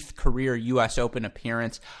their 8th career U.S. Open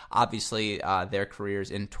appearance. Obviously, their careers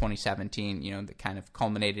in 2017, that kind of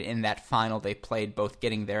culminated in that final they played, both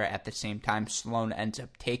getting there at the same time. Sloane ends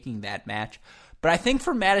up taking that match. But I think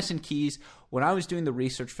for Madison Keys, when I was doing the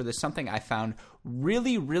research for this, something I found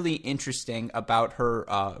really, really interesting about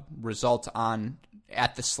her results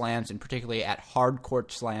at the slams, and particularly at hard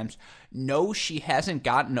court slams. No, she hasn't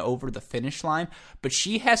gotten over the finish line, but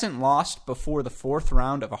she hasn't lost before the 4th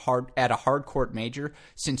round of a hard court major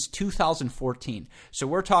since 2014. So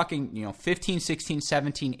we're talking, 15, 16,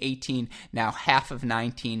 17, 18, now half of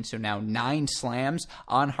 19, so now 9 slams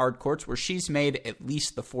on hard courts where she's made at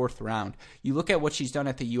least the 4th round. You look at what she's done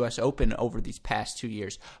at the U.S. Open over these past 2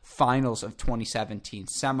 years, finals of 2017,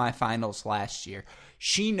 semifinals last year.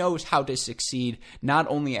 She knows how to succeed not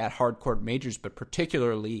only at hard court majors, but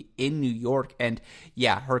particularly in New York. And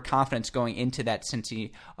yeah, her confidence going into that Cincy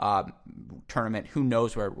tournament, who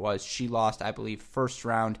knows where it was. She lost, I believe, 1st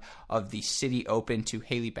round of the City Open to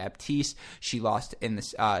Haley Baptiste. She lost in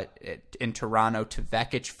Toronto to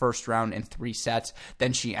Vekic, 1st round in 3 sets.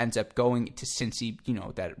 Then she ends up going to Cincy,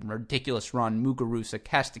 that ridiculous run, Muguruza,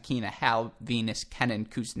 Kastakina, Hal, Venus, Kenin,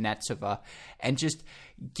 Kuznetsova. And just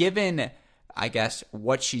given, I guess,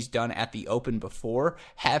 what she's done at the Open before,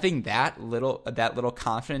 having that little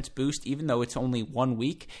confidence boost, even though it's only 1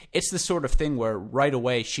 week, it's the sort of thing where right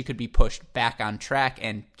away she could be pushed back on track.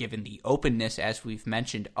 And given the openness, as we've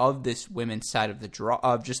mentioned, of this women's side of the draw,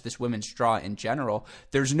 of just this women's draw in general,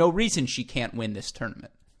 there's no reason she can't win this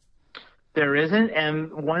tournament. There isn't.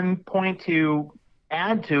 And one point to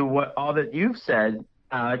add to all that you've said,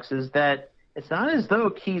 Alex, is that it's not as though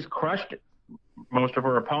Keys crushed most of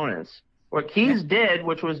her opponents. What Keys did,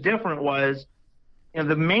 which was different, was,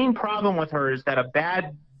 the main problem with her is that a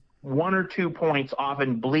bad 1 or 2 points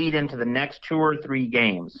often bleed into the next 2 or 3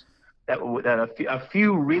 games. That a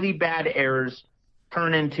few really bad errors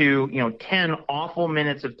turn into 10 awful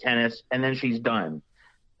minutes of tennis, and then she's done.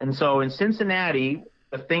 And so in Cincinnati,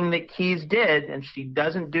 the thing that Keys did, and she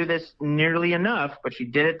doesn't do this nearly enough, but she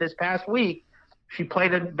did it this past week. She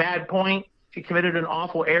played a bad point. She committed an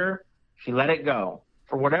awful error. She let it go.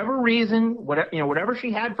 For whatever reason, whatever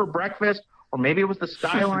she had for breakfast, or maybe it was the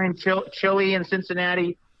Skyline chili in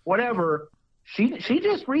Cincinnati, whatever, she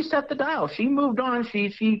just reset the dial. She moved on.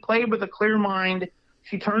 She played with a clear mind.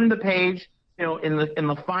 She turned the page. In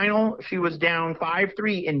the final, she was down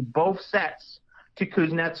 5-3 in both sets to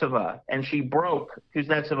Kuznetsova, and she broke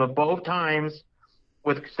Kuznetsova both times,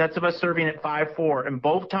 with Kuznetsova serving at 5-4, and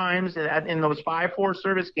both times in those 5-4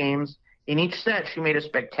 service games. In each set, she made a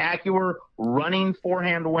spectacular running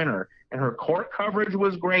forehand winner, and her court coverage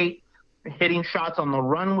was great. Hitting shots on the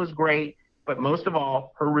run was great, but most of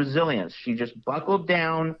all, her resilience. She just buckled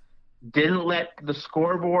down, didn't let the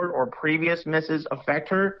scoreboard or previous misses affect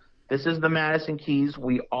her. This is the Madison Keys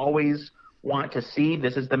we always want to see.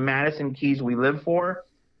 This is the Madison Keys we live for.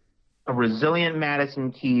 A resilient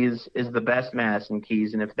Madison Keys is the best Madison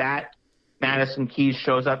Keys, and if that Madison Keys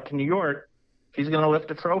shows up to New York, she's going to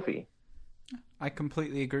lift a trophy. I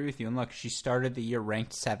completely agree with you. And look, she started the year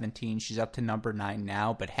ranked 17. She's up to number 9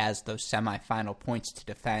 now, but has those semifinal points to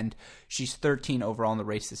defend. She's 13 overall in the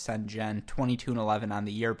race to Sun Jen, 22-11 on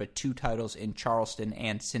the year, but 2 titles in Charleston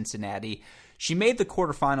and Cincinnati. She made the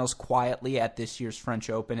quarterfinals quietly at this year's French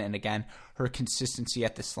Open, and again, her consistency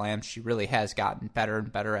at the slams, she really has gotten better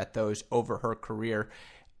and better at those over her career.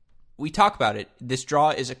 We talk about it. This draw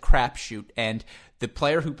is a crapshoot, and the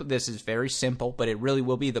player who, this is very simple, but it really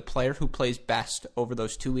will be the player who plays best over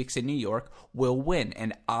those 2 weeks in New York will win.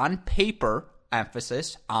 And on paper,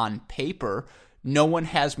 emphasis, on paper, no one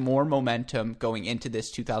has more momentum going into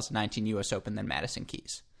this 2019 U.S. Open than Madison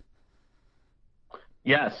Keys.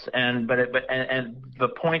 Yes, and the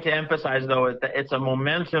point to emphasize though is that it's a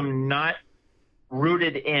momentum not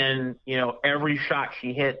rooted in every shot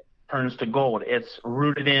she hit turns to gold. It's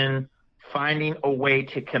rooted in finding a way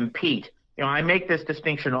to compete. I make this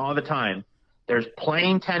distinction all the time. There's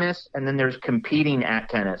playing tennis and then there's competing at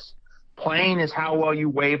tennis. Playing is how well you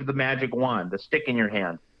wave the magic wand, the stick in your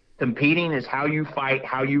hand. Competing is how you fight,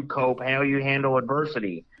 how you cope, how you handle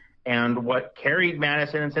adversity. And what carried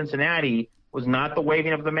Madison in Cincinnati was not the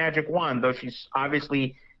waving of the magic wand, though she's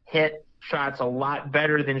obviously hit shots a lot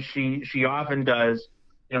better than she often does.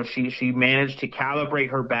 She managed to calibrate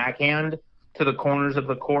her backhand to the corners of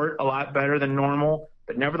the court a lot better than normal.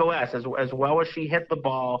 But nevertheless, as well as she hit the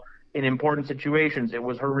ball in important situations, it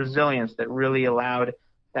was her resilience that really allowed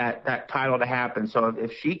that title to happen. So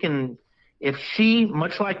if she,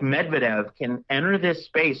 much like Medvedev, can enter this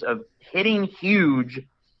space of hitting huge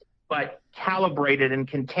but calibrated and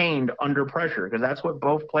contained under pressure, because that's what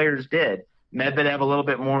both players did. Medvedev a little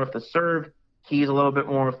bit more with the serve, Keys a little bit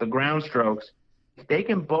more with the ground strokes. If they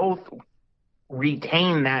can both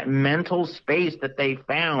retain that mental space that they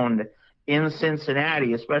found in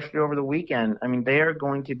Cincinnati, especially over the weekend, I mean, they are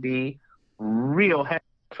going to be real heavy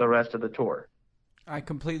for the rest of the tour. I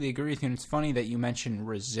completely agree with you. And it's funny that you mentioned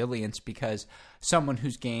resilience, because someone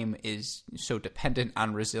whose game is so dependent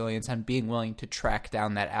on resilience, on being willing to track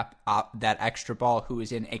down that extra ball, who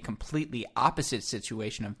is in a completely opposite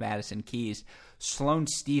situation of Madison Keys, Sloane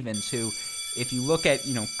Stephens, who, if you look at,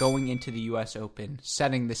 going into the U.S. Open,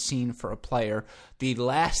 setting the scene for a player, the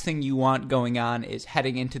last thing you want going on is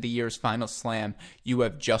heading into the year's final slam. You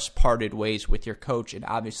have just parted ways with your coach, and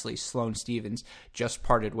obviously Sloane Stephens just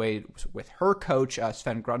parted ways with her coach,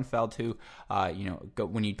 Sven Grunfeld, who,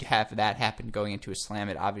 when you have that happen going into a slam,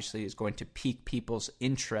 it obviously is going to pique people's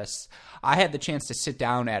interests. I had the chance to sit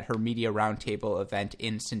down at her media roundtable event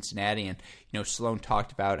in Cincinnati, and Sloane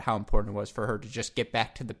talked about how important it was for her to just get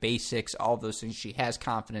back to the basics, all those things. She has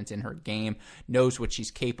confidence in her game, knows what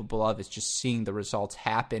she's capable of. It's just seeing the results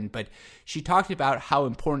happen. But she talked about how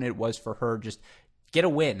important it was for her just get a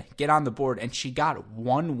win, get on the board. And she got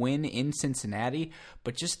one win in Cincinnati,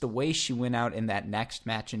 but just the way she went out in that next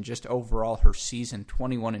match and just overall her season,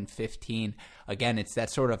 21-15. Again, it's that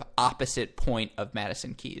sort of opposite point of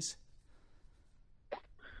Madison Keys.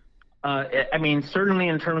 Certainly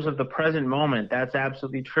in terms of the present moment, that's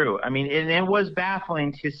absolutely true. It was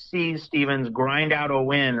baffling to see Stephens grind out a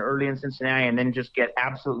win early in Cincinnati and then just get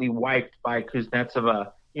absolutely wiped by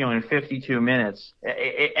Kuznetsova, in 52 minutes.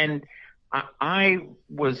 And I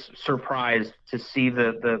was surprised to see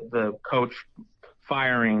the coach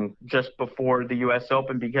firing just before the U.S.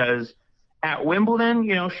 Open, because at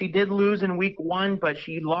Wimbledon, she did lose in week 1, but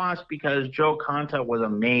she lost because Jo Konta was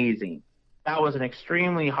amazing. That was an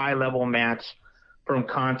extremely high-level match from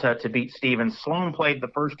Konta to beat Stephens. Sloane played the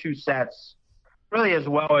first 2 sets really as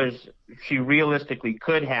well as she realistically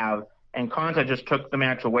could have, and Konta just took the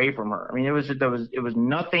match away from her. It was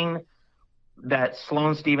nothing that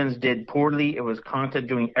Sloane Stephens did poorly. It was Konta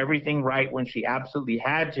doing everything right when she absolutely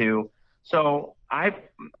had to. So I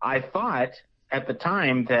thought at the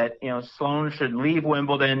time that Sloane should leave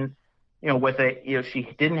Wimbledon she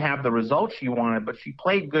didn't have the results she wanted, but she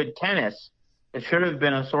played good tennis. It should have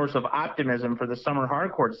been a source of optimism for the summer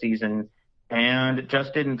hardcourt season, and it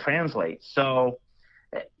just didn't translate. So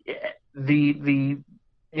the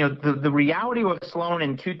reality of Sloane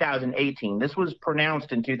in 2018, this was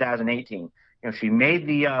pronounced in 2018. She made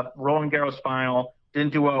the Roland Garros final,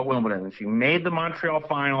 didn't do well at Wimbledon. She made the Montreal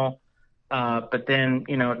final, but then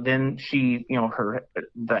she,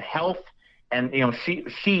 the health. And,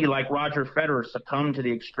 she, like Roger Federer, succumbed to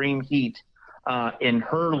the extreme heat in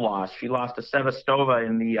her loss. She lost to Sevastova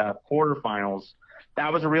in the quarterfinals.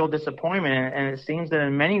 That was a real disappointment. And it seems that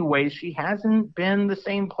in many ways she hasn't been the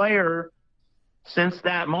same player since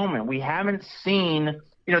that moment. We haven't seen,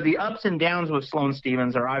 the ups and downs with Sloane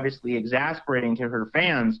Stephens are obviously exasperating to her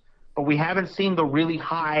fans, but we haven't seen the really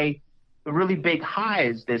big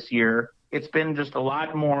highs this year it's been just a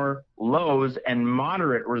lot more lows and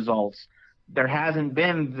moderate results. There hasn't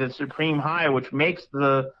been the supreme high, which makes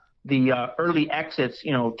the early exits,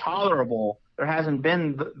 tolerable. There hasn't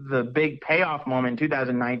been the big payoff moment in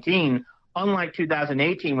 2019, unlike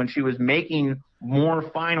 2018 when she was making more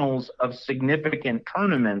finals of significant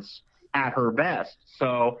tournaments at her best.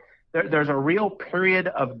 So there's a real period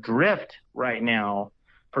of drift right now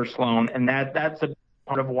for Sloane, and that's a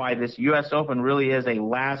part of why this U.S. Open really is a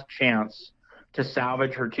last chance to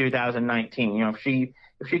salvage her 2019.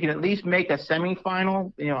 If she can at least make a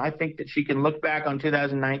semifinal, I think that she can look back on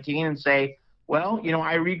 2019 and say, well,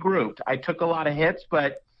 I regrouped. I took a lot of hits,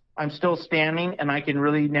 but I'm still standing, and I can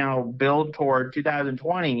really now build toward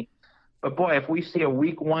 2020. But boy, if we see a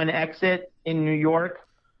week 1 exit in New York,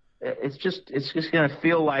 it's just going to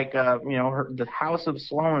feel like the House of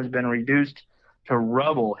Sloane has been reduced to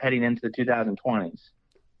rubble heading into the 2020s.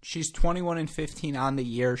 She's 21-15 on the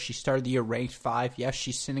year. She started the year ranked 5. Yes,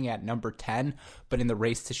 she's sitting at number 10, but in the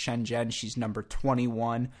race to Shenzhen, she's number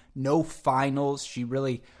 21. No finals. She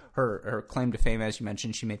really, her claim to fame, as you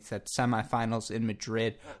mentioned, she made that semifinals in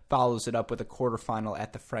Madrid, follows it up with a quarterfinal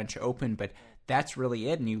at the French Open, but that's really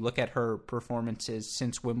it. And you look at her performances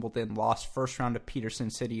since Wimbledon, lost first round of Peterson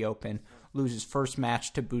City Open, loses first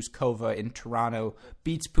match to Buzkova in Toronto,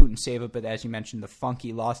 beats Putintseva, but as you mentioned, the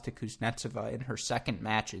funky loss to Kuznetsova in her second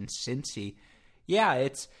match in Cincy. Yeah,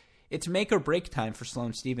 it's make or break time for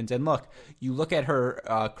Sloane Stephens. And look, you look at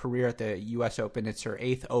her career at the U.S. Open, it's her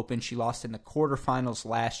 8th Open. She lost in the quarterfinals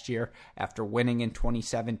last year after winning in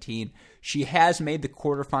 2017. She has made the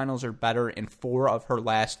quarterfinals or better in 4 of her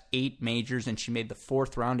last 8 majors, and she made the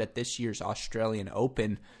 4th round at this year's Australian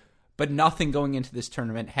Open. But nothing going into this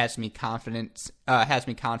tournament has me confident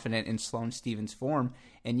in Sloane Stephens' form.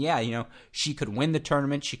 And yeah, she could win the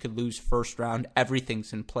tournament, she could lose first round.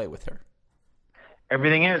 Everything's in play with her.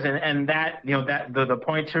 Everything is, and that the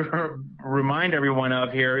point to remind everyone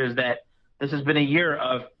of here is that this has been a year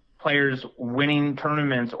of players winning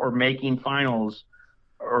tournaments or making finals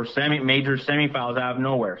or major semifinals out of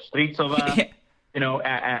nowhere. Strycova,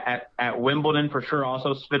 at Wimbledon for sure.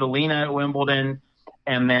 Also Svitolina at Wimbledon.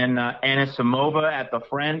 And then Anisimova at the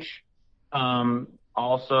French,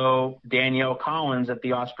 also Danielle Collins at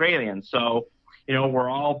the Australian. So, we're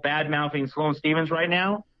all bad-mouthing Sloane Stephens right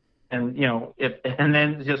now. And,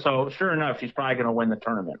 so sure enough, she's probably going to win the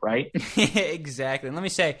tournament, right? Exactly. And let me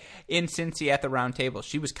say, in Cincy at the round table,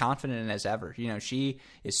 she was confident as ever. She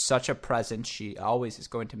is such a presence. She always is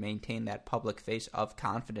going to maintain that public face of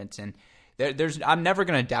confidence. And I'm never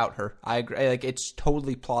going to doubt her. I agree. It's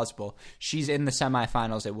totally plausible. She's in the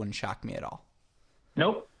semifinals. It wouldn't shock me at all.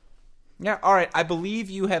 Nope. Yeah. All right. I believe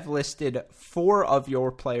you have listed 4 of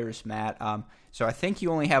your players, Matt. So I think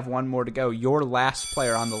you only have one more to go. Your last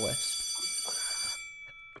player on the list.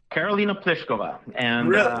 Karolina Pliskova. And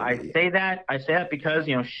really? I say that because,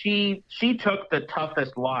 she took the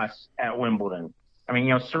toughest loss at Wimbledon. I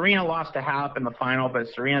mean, Serena lost to Halep in the final, but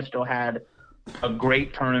Serena still had a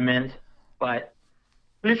great tournament. But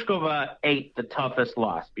Pliskova ate the toughest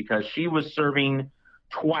loss because she was serving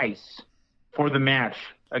twice for the match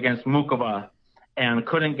against Mukova and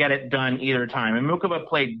couldn't get it done either time. And Mukova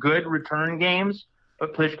played good return games,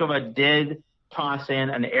 but Pliskova did toss in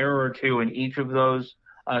an error or 2 in each of those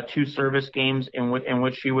 2 service games in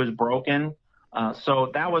which she was broken. So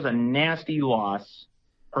that was a nasty loss.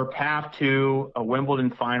 Her path to a Wimbledon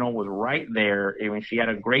final was right there. I mean, she had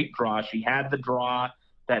a great draw. She had the draw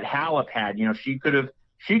that Halep had. She could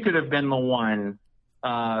have been the one,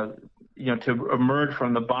 to emerge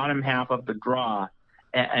from the bottom half of the draw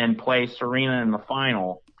and play Serena in the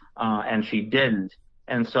final, and she didn't.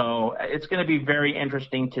 And so it's going to be very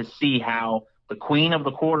interesting to see how the queen of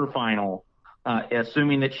the quarterfinal,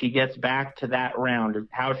 assuming that she gets back to that round,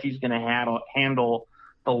 how she's going to handle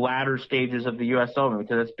the latter stages of the U.S. Open,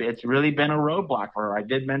 because it's really been a roadblock for her. I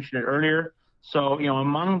did mention it earlier. So,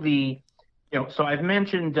 among the, so I've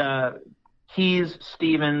mentioned Keys,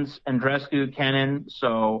 Stephens, Andreescu, Kenin.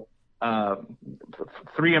 So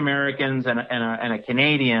 3 Americans and a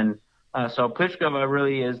Canadian. So Pliskova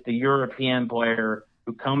really is the European player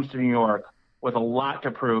who comes to New York with a lot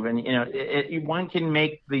to prove. And, one can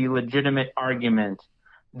make the legitimate argument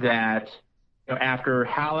that, after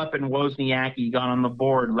Halep and Wozniacki got on the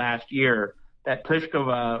board last year, that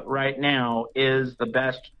Pliskova right now is the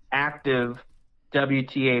best active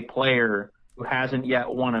WTA player who hasn't yet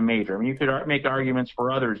won a major. I mean, you could make arguments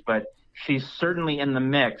for others, but she's certainly in the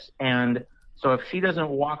mix. And so if she doesn't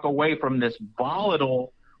walk away from this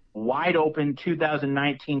volatile, wide open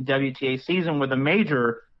 2019 WTA season with a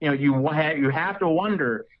major, you have to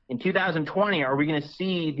wonder, in 2020, are we going to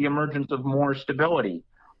see the emergence of more stability?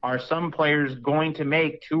 are some players going to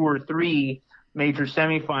make 2 or 3 major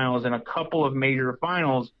semifinals and a couple of major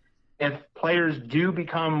finals? If players do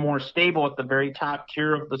become more stable at the very top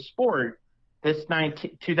tier of the sport, this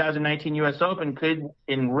 2019 U.S. Open could,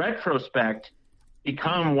 in retrospect,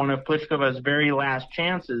 become one of Pliskova's very last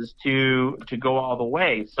chances to go all the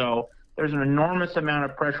way. So there's an enormous amount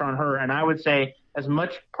of pressure on her. And I would say as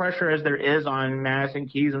much pressure as there is on Madison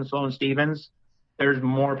Keys and Sloane Stephens, there's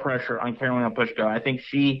more pressure on Karolina Pliskova. I think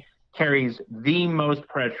she carries the most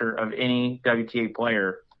pressure of any WTA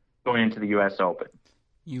player going into the U.S. Open.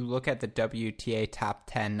 You look at the WTA top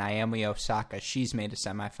 10, Naomi Osaka, she's made a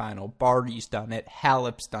semifinal. Barty's done it.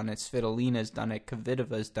 Halep's done it. Svitolina's done it.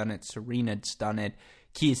 Kvitova's done it. Serena's done it.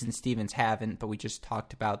 Keys and Stevens haven't, but we just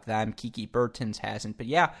talked about them. Kiki Bertens hasn't. But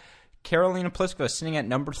yeah, Karolina Pliskova sitting at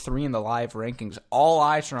number 3 in the live rankings. All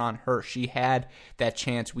eyes are on her. She had that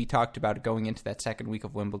chance. We talked about it going into that second week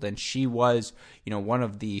of Wimbledon. She was, one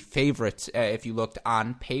of the favorites if you looked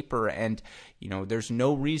on paper, and there's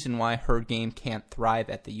no reason why her game can't thrive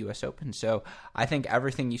at the U.S. Open. So I think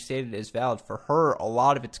everything you stated is valid. For her, a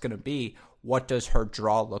lot of it's going to be, what does her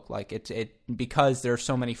draw look like? Because there are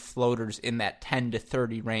so many floaters in that 10 to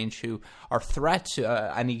 30 range who are threats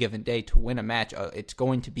any given day to win a match. It's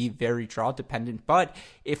going to be very draw dependent. But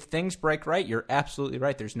if things break right, you're absolutely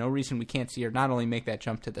right. There's no reason we can't see her not only make that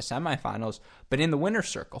jump to the semifinals, but in the winner's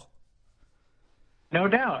circle. No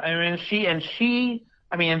doubt.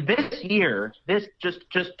 This year,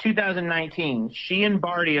 just 2019, she and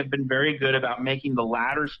Barty have been very good about making the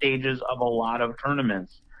latter stages of a lot of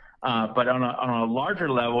tournaments. But on a larger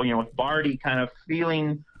level, with Barty kind of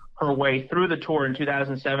feeling her way through the tour in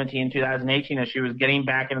 2017, 2018, as she was getting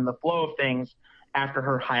back into the flow of things after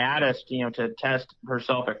her hiatus, to test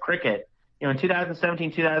herself at cricket. In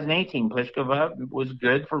 2017, 2018, Pliskova was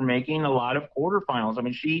good for making a lot of quarterfinals. I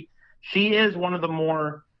mean, she is one of the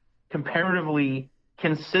more comparatively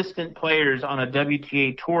consistent players on a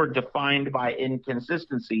WTA tour defined by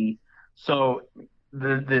inconsistency. So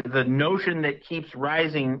the notion that keeps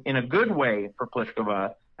rising in a good way for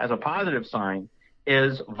Pliskova as a positive sign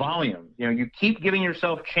is volume. You keep giving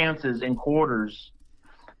yourself chances in quarters,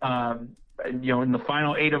 in the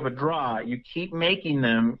final 8 of a draw. You keep making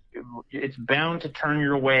them. It's bound to turn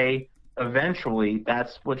your way eventually.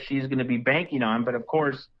 That's what she's going to be banking on. But of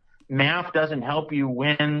course, math doesn't help you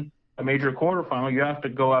win a major quarterfinal. You have to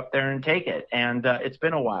go up there and take it. And it's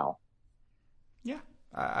been a while. Yeah.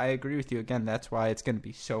 I agree with you. Again, that's why it's going to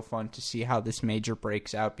be so fun to see how this major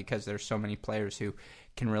breaks out, because there's so many players who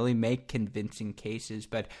can really make convincing cases.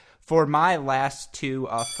 But for my last two,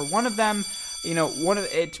 for one of them,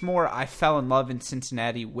 it's more I fell in love in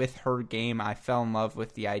Cincinnati with her game. I fell in love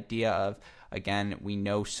with the idea of, again, we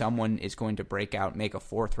know someone is going to break out, make a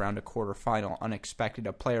 4th round, a quarterfinal, unexpected.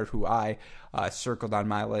 A player who I circled on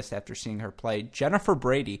my list after seeing her play, Jennifer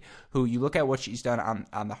Brady, who you look at what she's done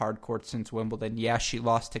on the hard court since Wimbledon. Yeah, she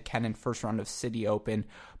lost to Kenin first round of City Open,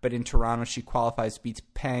 but in Toronto she qualifies, beats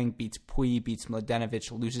Peng, beats Pui, beats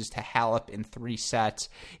Mladenovic, loses to Halep in 3 sets.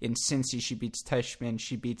 In Cincy, she beats Tishman,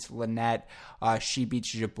 she beats Lynette, she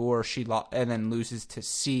beats Jabeur, and then loses to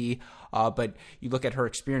C. But you look at her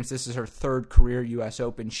experience, this is her 3rd career U.S.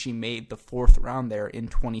 Open. She made the 4th round there in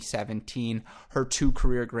 2017. Her 2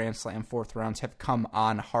 career Grand Slam 4th rounds have come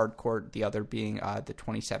on hard court, the other being the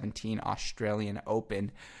 2017 Australian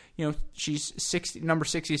Open. She's number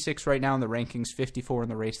 66 right now in the rankings, 54 in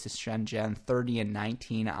the race to Shenzhen,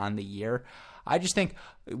 30-19 on the year. I just think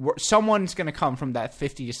someone's going to come from that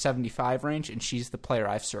 50 to 75 range, and she's the player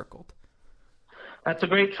I've circled. That's a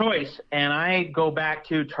great choice. And I go back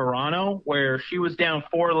to Toronto, where she was down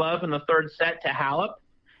 4-love in the 3rd set to Halep,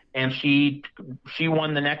 and she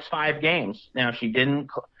won the next 5 games. Now, she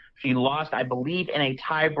lost, I believe, in a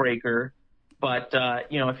tiebreaker. But,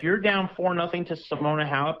 if you're down 4-0 to Simona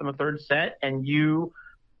Halep in the 3rd set and you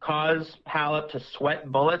cause Halep to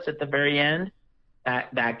sweat bullets at the very end,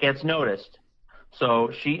 that gets noticed.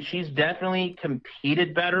 So she's definitely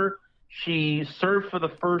competed better. She served for the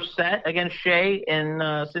first set against Shea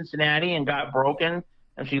in Cincinnati and got broken,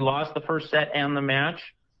 and she lost the first set and the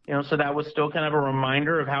match. So that was still kind of a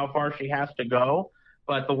reminder of how far she has to go.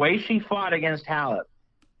 But the way she fought against Halep,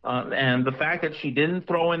 and the fact that she didn't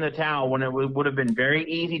throw in the towel when it would have been very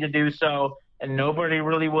easy to do so, and nobody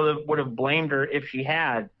really would have blamed her if she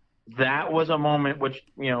had, that was a moment which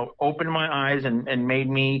opened my eyes and made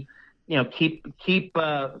me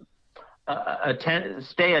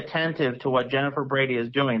stay attentive to what Jennifer Brady is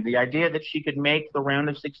doing. The idea that she could make the round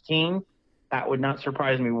of 16, that would not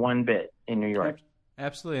surprise me one bit in New York.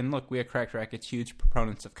 Absolutely. And look, we at Cracked Racquets, huge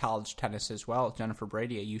proponents of college tennis as well. Jennifer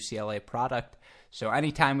Brady, a UCLA product. So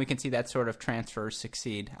anytime we can see that sort of transfer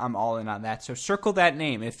succeed, I'm all in on that. So circle that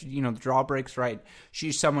name. If, the draw breaks right,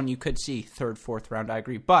 she's someone you could see third, fourth round. I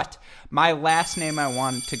agree. But my last name I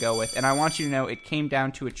wanted to go with, and I want you to know it came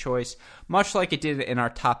down to a choice, much like it did in our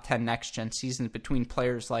top 10 next-gen seasons, between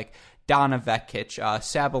players like Donna Vekic,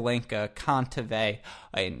 Sabalenka, Kontaveit,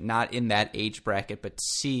 not in that age bracket, but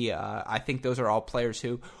I think those are all players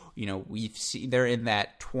who, we've seen, they're in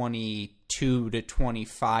that 22 to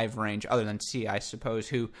 25 range, other than I suppose,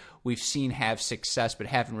 who we've seen have success but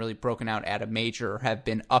haven't really broken out at a major or have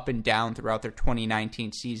been up and down throughout their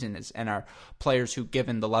 2019 season, and are players who,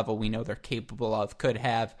 given the level we know they're capable of, could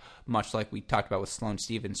have, much like we talked about with Sloane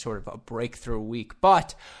Stephens, sort of a breakthrough week.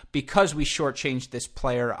 But because we shortchanged this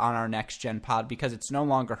player on our next gen pod, because it's no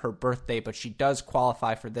longer her birthday, but she does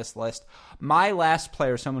qualify for this list, my last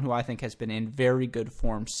player, someone who I think has been in very good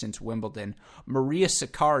form since Wimbledon, Maria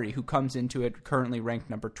Sakkari, who comes into it currently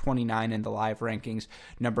ranked number 29 in the live rankings,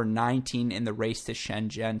 number 19 in the race to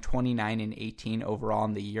Shenzhen, 29 and 18 overall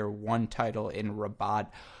in the year, one title in Rabat.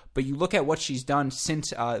 But you look at what she's done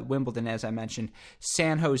since Wimbledon, as I mentioned.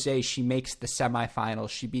 San Jose, she makes the semifinals.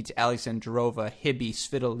 She beats Alexandrova, Hibby,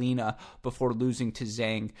 Svitolina before losing to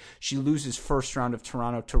Zhang. She loses first round of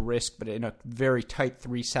Toronto to Risk, but in a very tight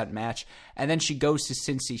 3-set match. And then she goes to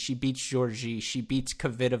Cincy. She beats Georgie. She beats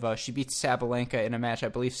Kvitova. She beats Sabalenka in a match. I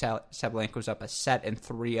believe Sabalenka was up a set in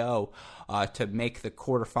 3-0 to make the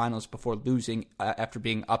quarterfinals before losing after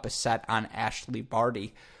being up a set on Ashley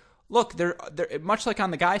Barty. Look, they're much like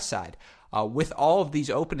on the guy's side. With all of these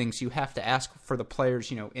openings, you have to ask for the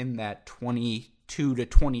players, in that 22 to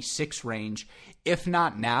 26 range. If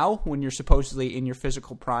not now, when you're supposedly in your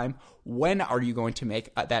physical prime, when are you going to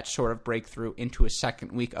make that sort of breakthrough into a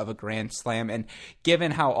second week of a Grand Slam? And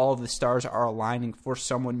given how all of the stars are aligning for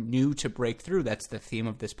someone new to break through, that's the theme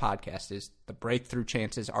of this podcast, is the breakthrough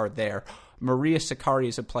chances are there. Maria Sakkari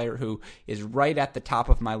is a player who is right at the top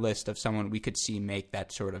of my list of someone we could see make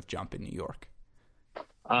that sort of jump in New York.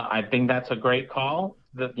 I think that's a great call.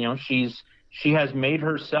 She has made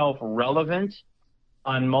herself relevant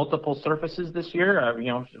on multiple surfaces this year.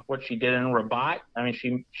 What she did in Rabat. I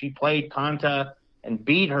mean, she played Konta and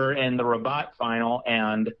beat her in the Rabat final,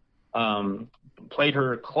 and played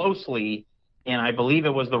her closely in, I believe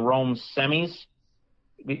it was the Rome semis,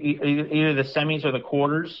 either the semis or the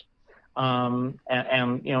quarters. And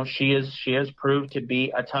she has proved to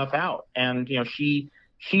be a tough out. And she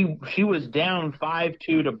was down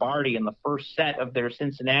 5-2 to Barty in the first set of their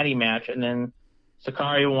Cincinnati match, and then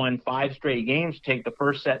Sakkari won 5 straight games to take the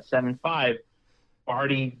first set 7-5.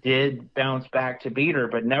 Barty did bounce back to beat her,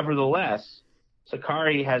 but nevertheless,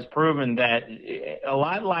 Sakkari has proven that, a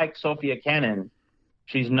lot like Sofia Kenin,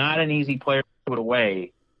 she's not an easy player to put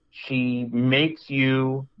away. She makes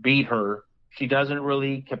you beat her. She doesn't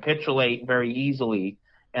really capitulate very easily,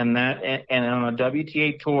 and on a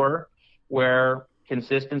WTA tour where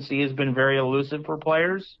consistency has been very elusive for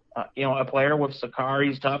players, a player with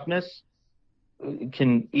Sakkari's toughness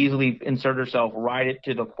can easily insert herself right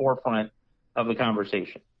to the forefront of the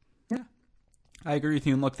conversation. Yeah, I agree with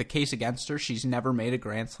you. And look, the case against her, she's never made a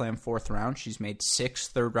Grand Slam fourth round. She's made 6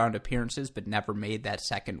 third-round appearances, but never made that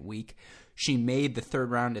second week. She made the third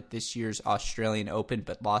round at this year's Australian Open,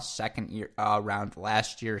 but lost second round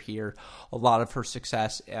last year here. A lot of her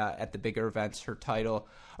success at the bigger events, her title,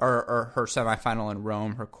 or her semifinal in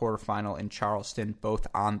Rome, her quarterfinal in Charleston, both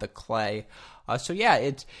on the clay. So yeah,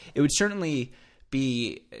 it would certainly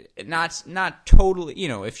be not totally,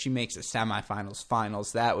 if she makes a semifinals,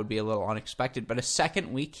 finals, that would be a little unexpected. But a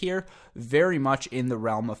second week here, very much in the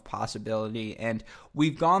realm of possibility. And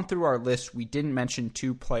we've gone through our list. We didn't mention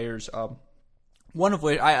 2 players. One of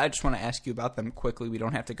which, I just want to ask you about them quickly. We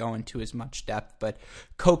don't have to go into as much depth, but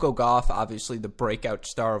Coco Gauff, obviously the breakout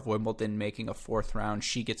star of Wimbledon, making a fourth round.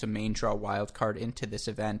 She gets a main draw wild card into this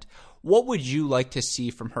event. What would you like to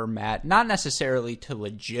see from her, Matt? Not necessarily to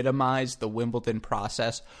legitimize the Wimbledon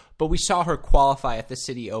process, but we saw her qualify at the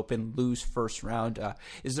City Open, lose first round.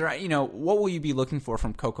 Is there, what will you be looking for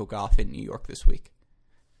from Coco Gauff in New York this week?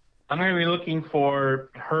 I'm going to be looking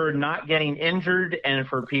for her not getting injured, and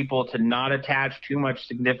for people to not attach too much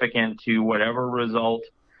significance to whatever result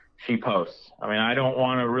she posts. I mean, I don't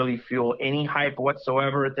want to really fuel any hype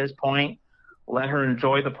whatsoever at this point. Let her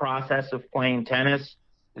enjoy the process of playing tennis.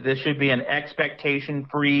 This should be an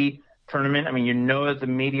expectation-free tournament. I mean, that the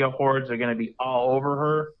media hordes are going to be all over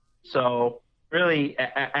her. So really,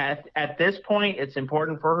 at this point, it's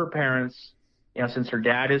important for her parents, since her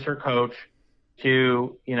dad is her coach,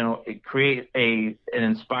 to create and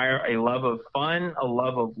inspire a love of fun, a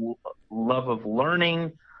love of love of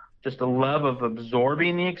learning, just a love of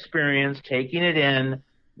absorbing the experience, taking it in,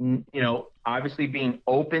 obviously being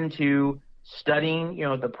open to studying,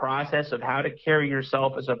 the process of how to carry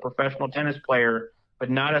yourself as a professional tennis player, but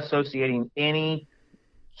not associating any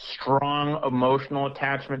strong emotional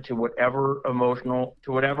attachment to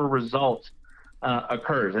whatever result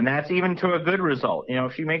occurs. And that's even to a good result.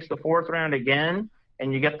 If she makes the fourth round again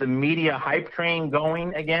and you get the media hype train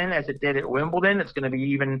going again, as it did at Wimbledon, it's going to be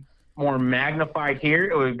even more magnified here.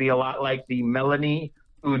 It would be a lot like the Melanie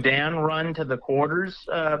Oudin run to the quarters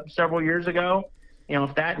several years ago.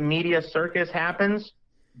 If that media circus happens,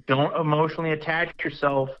 don't emotionally attach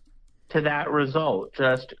yourself to that result.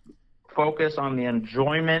 Just focus on the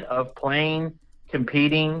enjoyment of playing,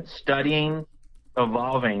 competing, studying,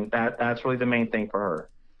 evolving. That's really the main thing for her.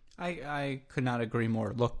 I could not agree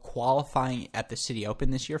more. Look, qualifying at the City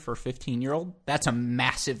Open this year for a 15-year-old, that's a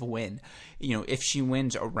massive win. If she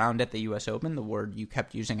wins a round at the U.S. Open, the word you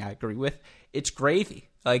kept using I agree with, it's gravy.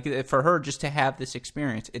 Like, for her just to have this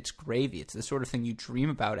experience, it's gravy. It's the sort of thing you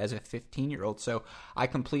dream about as a 15-year-old. So I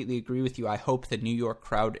completely agree with you. I hope the New York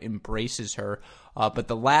crowd embraces her. But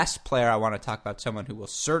the last player I want to talk about, someone who will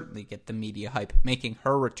certainly get the media hype, making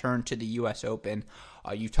her return to the U.S. Open.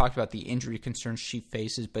 You talked about the injury concerns she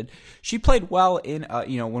faces, but she played well in,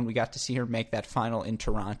 when we got to see her make that final in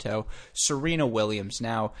Toronto. Serena Williams.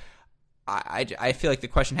 Now, I feel like the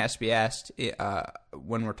question has to be asked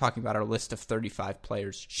when we're talking about our list of 35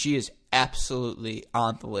 players. She is absolutely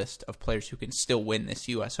on the list of players who can still win this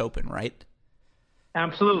U.S. Open, right?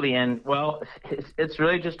 Absolutely. And, well, it's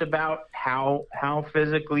really just about how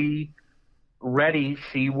physically ready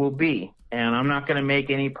she will be. And I'm not going to make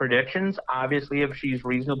any predictions. Obviously, if she's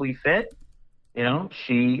reasonably fit,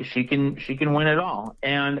 she can win it all.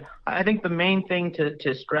 And I think the main thing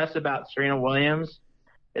to stress about Serena Williams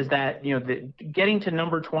is that, getting to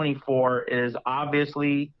number 24 is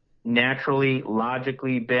obviously, naturally,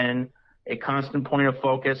 logically been a constant point of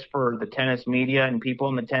focus for the tennis media and people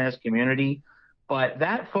in the tennis community. But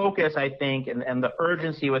that focus, I think, and the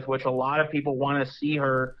urgency with which a lot of people want to see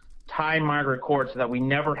her tie Margaret Court so that we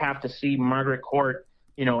never have to see Margaret Court,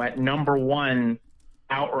 at number one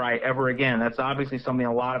outright ever again. That's obviously something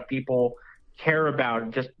a lot of people care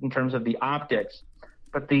about just in terms of the optics.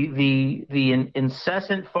 But the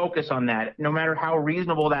incessant focus on that, no matter how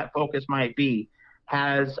reasonable that focus might be,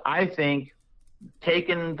 has, I think,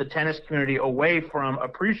 taken the tennis community away from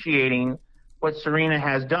appreciating what Serena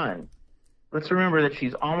has done. Let's remember that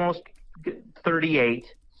she's almost 38,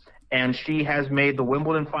 and she has made the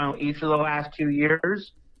Wimbledon final each of the last 2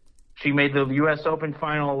 years. She made the U.S. Open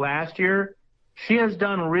final last year. She has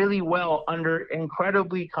done really well under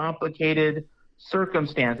incredibly complicated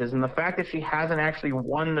circumstances. And the fact that she hasn't actually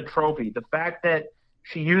won the trophy, the fact that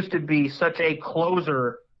she used to be such a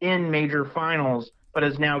closer in major finals, but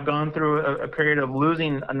has now gone through a period of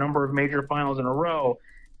losing a number of major finals in a row,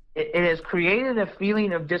 it has created a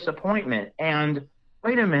feeling of disappointment. And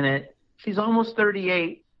wait a minute, she's almost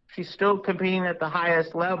 38. She's still competing at the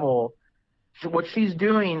highest level. What she's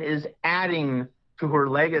doing is adding to her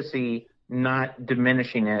legacy, not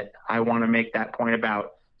diminishing it. I want to make that point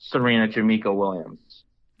about Serena Jamaica Williams.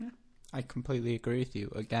 I completely agree with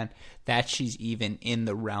you. Again, that she's even in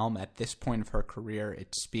the realm at this point of her career,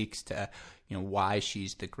 it speaks to why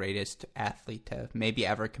she's the greatest athlete to maybe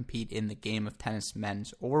ever compete in the game of tennis,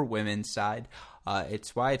 men's or women's side.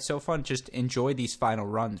 It's why it's so fun. Just enjoy these final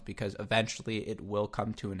runs because eventually it will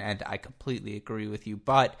come to an end. I completely agree with you.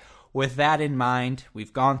 But with that in mind,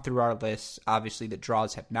 we've gone through our lists. Obviously, the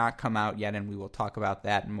draws have not come out yet, and we will talk about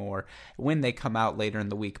that more when they come out later in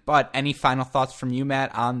the week. But any final thoughts from you,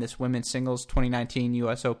 Matt, on this women's singles 2019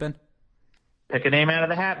 U.S. Open? Pick a name out of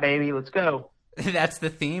the hat, baby. Let's go. That's the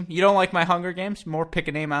theme? You don't like my Hunger Games? More pick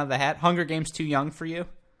a name out of the hat? Hunger Games too young for you?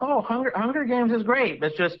 Oh, Hunger Games is great.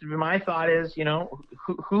 That's just my thought is,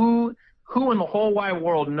 who in the whole wide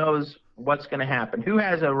world knows what's going to happen? Who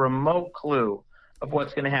has a remote clue of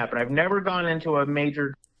what's going to happen? I've never gone into a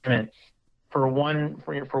major tournament for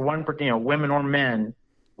women or men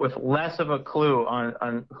with less of a clue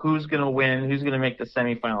on who's going to win, who's going to make the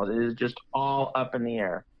semifinals. It is just all up in the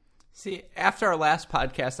air. See, after our last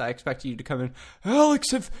podcast, I expected you to come in. Alex,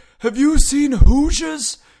 have you seen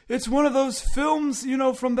Hoosiers? It's one of those films,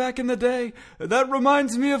 from back in the day. That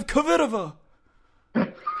reminds me of Kvitova.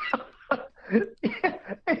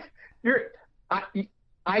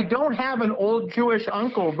 I don't have an old Jewish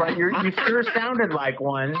uncle, but you sure sounded like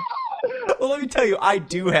one. Well, let me tell you, I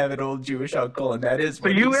do have an old Jewish uncle, and that is so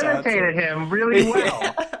you imitated him really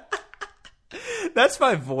well. That's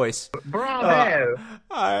my voice. Bravo.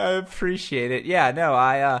 I appreciate it. Yeah, no,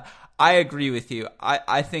 I I agree with you.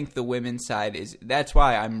 I think the women's side that's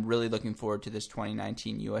why I'm really looking forward to this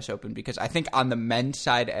 2019 U.S. Open, because I think on the men's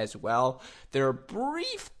side as well, there are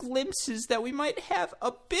brief glimpses that we might have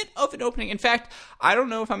a bit of an opening. In fact, I don't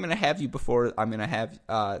know if I'm going to have you before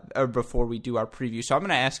before we do our preview. So I'm going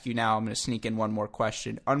to ask you now. I'm going to sneak in one more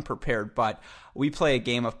question, unprepared, but we play a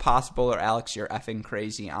game of Possible or Alex, You're Effing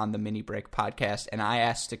Crazy on the Mini Break podcast, and I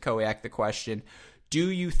asked Stachowiak the question, do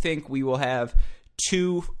you think we will have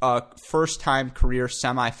two first-time career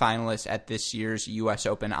semifinalists at this year's U.S.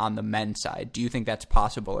 Open on the men's side? Do you think that's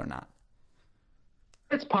possible or not?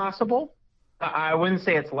 It's possible. I wouldn't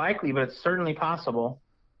say it's likely, but it's certainly possible.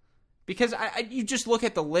 Because you just look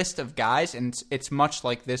at the list of guys, and it's much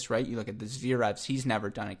like this, right? You look at the Zverevs; he's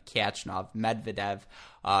never done it. Kachanov, Medvedev.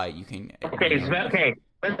 Okay.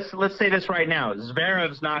 Let's say this right now.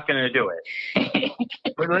 Zverev's not going to do it.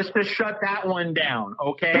 But let's just shut that one down,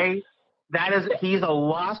 okay? He's a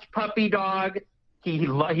lost puppy dog. He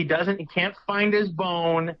can't find his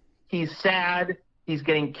bone. He's sad. He's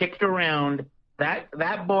getting kicked around.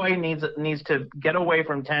 That boy needs to get away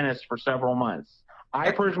from tennis for several months.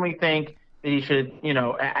 I personally think that he should,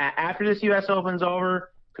 after this U.S. Open's over,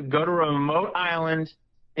 could go to a remote island,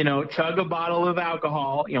 chug a bottle of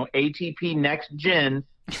alcohol, ATP Next Gin,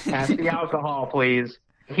 pass the alcohol, please.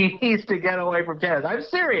 He needs to get away from tennis. I'm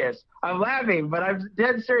serious. I'm laughing, but I'm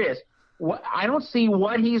dead serious. I don't see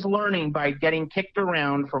what he's learning by getting kicked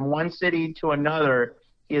around from one city to another.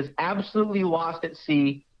 He is absolutely lost at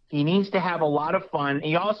sea. He needs to have a lot of fun.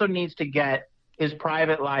 He also needs to get his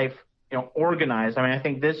private life, organized. I mean, I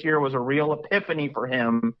think this year was a real epiphany for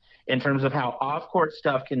him in terms of how off-court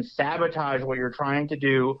stuff can sabotage what you're trying to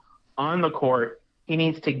do on the court. He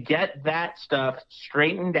needs to get that stuff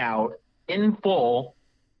straightened out in full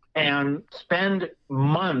and spend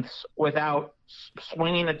months without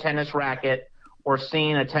swinging a tennis racket or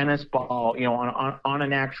seeing a tennis ball, on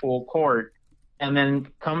an actual court, and then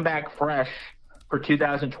come back fresh for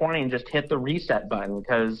 2020 and just hit the reset button,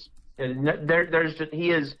 because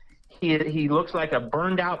he looks like a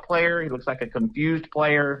burned out player. He looks like a confused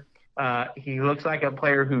player. He looks like a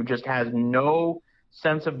player who just has no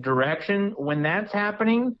sense of direction. When that's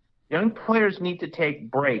happening, young players need to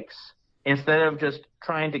take breaks instead of just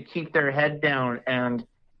trying to keep their head down and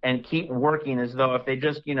keep working as though if they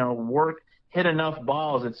just, hit enough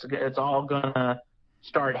balls, it's all going to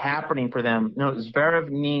start happening for them. No, Zverev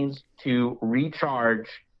needs to recharge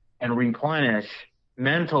and replenish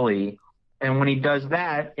mentally. And when he does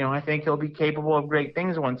that, I think he'll be capable of great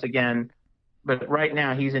things once again. But right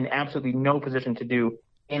now, he's in absolutely no position to do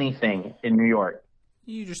anything in New York.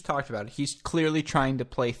 You just talked about it. He's clearly trying to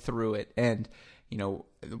play through it. And,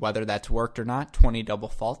 whether that's worked or not, 20 double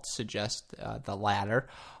faults suggest the latter.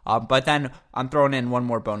 But then I'm throwing in one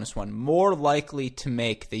more bonus one. More likely to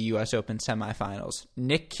make the U.S. Open semifinals,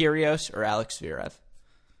 Nick Kyrgios or Alex Zverev?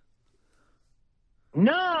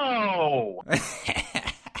 No!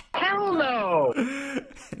 Hell no!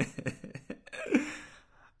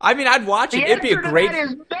 I mean, I'd watch it. It'd be a great. The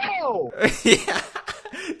answer to that is no! Yeah.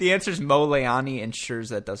 The answer is Mo Leoni ensures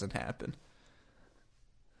that doesn't happen.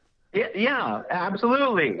 Yeah,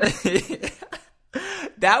 absolutely.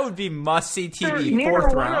 That would be must-see TV. Neither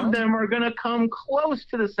Fourth one round. of them are going to come close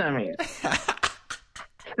to the semis.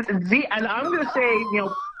 And I'm going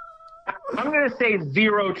to say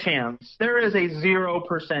zero chance. There is a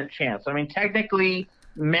 0% chance. I mean, technically,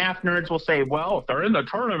 math nerds will say, well, if they're in the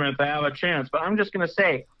tournament, they have a chance. But I'm just going to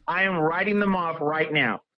say, I am writing them off right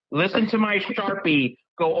now. Listen to my Sharpie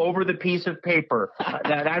go over the piece of paper.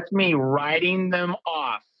 That's me writing them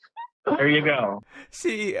off. There you go.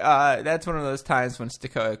 See, that's one of those times when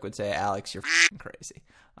Stachowiak would say, Alex, you're f***ing crazy.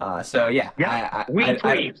 So, yeah. Yeah,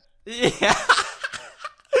 yeah.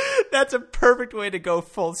 That's a perfect way to go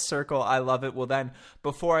full circle. I love it. Well, then,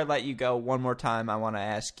 before I let you go, one more time, I want to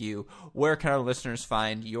ask you, where can our listeners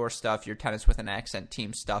find your stuff, your Tennis with an Accent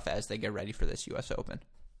team stuff, as they get ready for this U.S. Open?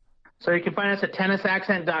 So you can find us at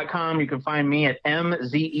tennisaccent.com. You can find me at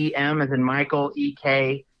MZEM, as in Michael,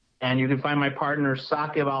 EK. And you can find my partner,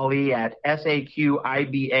 Saqib Ali, at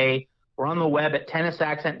SAQIBA. We're on the web at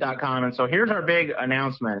tennisaccent.com. And so here's our big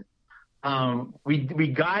announcement. We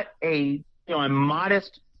got a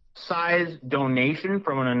modest size donation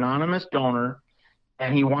from an anonymous donor,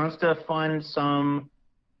 and he wants to fund some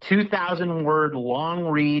 2,000-word long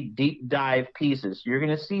read deep dive pieces. You're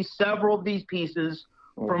going to see several of these pieces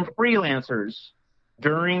from freelancers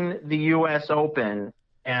during the U.S. Open.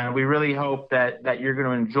 And we really hope that you're going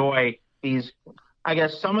to enjoy these. I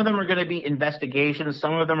guess some of them are going to be investigations.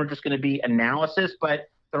 Some of them are just going to be analysis, but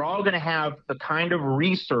they're all going to have the kind of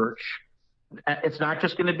research It's not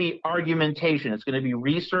just going to be argumentation. It's going to be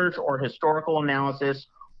research or historical analysis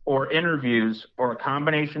or interviews or a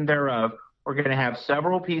combination thereof. We're going to have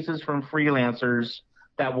several pieces from freelancers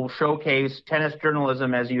that will showcase tennis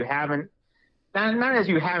journalism as you haven't, not as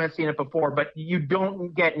you haven't seen it before, but you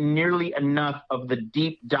don't get nearly enough of the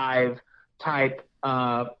deep dive type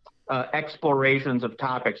explorations of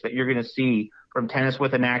topics that you're going to see from Tennis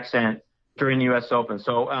with an Accent during the U.S. Open.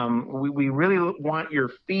 So we really want your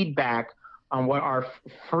feedback on what our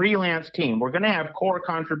freelance team. We're going to have core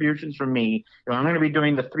contributions from me. I'm going to be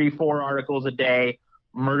doing the 3-4 articles a day.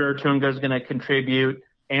 Murder Tunga is going to contribute.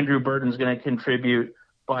 Andrew Burton's going to contribute.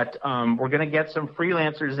 But we're going to get some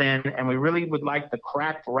freelancers in, and we really would like the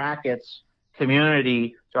Cracked Rackets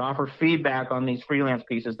community to offer feedback on these freelance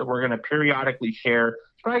pieces that we're going to periodically share.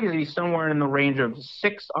 It's probably going to be somewhere in the range of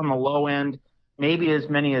 6 on the low end, maybe as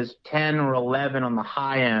many as 10 or 11 on the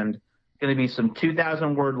high end. It's going to be some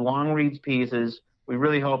 2,000-word long reads pieces. We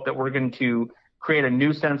really hope that we're going to create a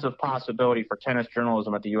new sense of possibility for tennis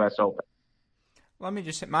journalism at the U.S. Open. Let me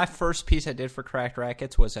just say, my first piece I did for Cracked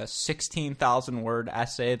Rackets was a 16,000-word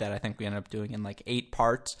essay that I think we ended up doing in like 8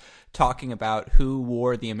 parts, talking about who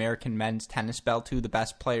wore the American men's tennis belt, who the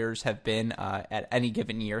best players have been at any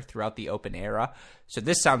given year throughout the Open era. So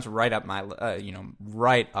this sounds right up my,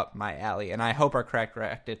 right up my alley. And I hope our Cracked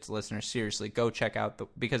Rackets listeners seriously go check out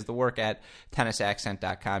because the work at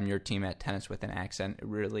tennisaccent.com, your team at Tennis with an Accent,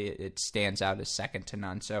 it stands out as second to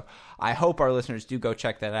none. So I hope our listeners do go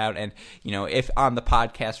check that out. And if on the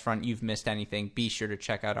podcast front you've missed anything, be sure to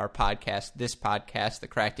check out our podcast, this podcast, the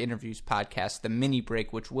Cracked Interviews podcast, the mini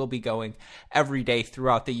break, which will be going every day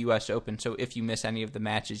throughout the U.S. Open. So if you miss any of the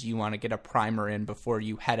matches, you want to get a primer in before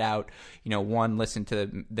you head out. One, listen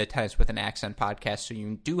to the Tennis with an Accent podcast so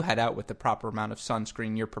you do head out with the proper amount of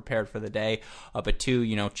sunscreen. You're prepared for the day. But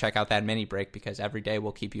 2, check out that mini break because every day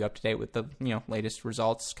we'll keep you up to date with the latest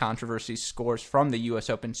results, controversies, scores from the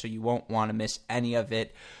U.S. Open, so you won't want to miss any of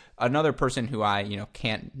it. Another person who I,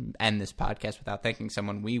 can't end this podcast without thanking,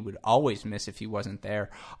 someone we would always miss if he wasn't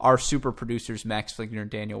there, our super producers, Max Fligner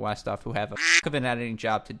and Daniel Westoff, who have of an editing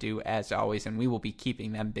job to do as always, and we will be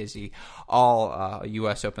keeping them busy all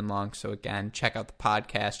U.S. Open long. So again, check out the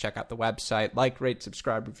podcast, check out the website, like, rate,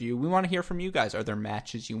 subscribe, review. We want to hear from you guys. Are there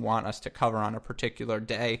matches you want us to cover on a particular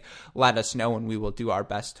day? Let us know, and we will do our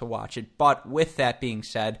best to watch it. But with that being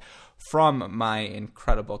said, from my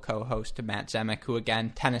incredible co-host, Matt Zemek, who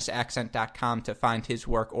again, tennisaccent.com to find his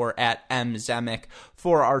work, or at mzemek,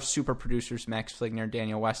 for our super producers, Max Fligner and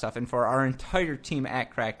Daniel Westoff, and for our entire team at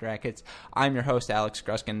Cracked Rackets, I'm your host, Alex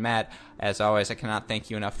Gruskin. Matt, as always, I cannot thank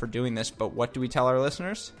you enough for doing this, but what do we tell our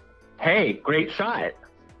listeners? Hey, great shot.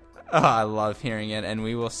 Oh, I love hearing it, and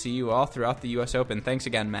we will see you all throughout the U.S. Open. Thanks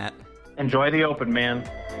again, Matt. Enjoy the Open, man.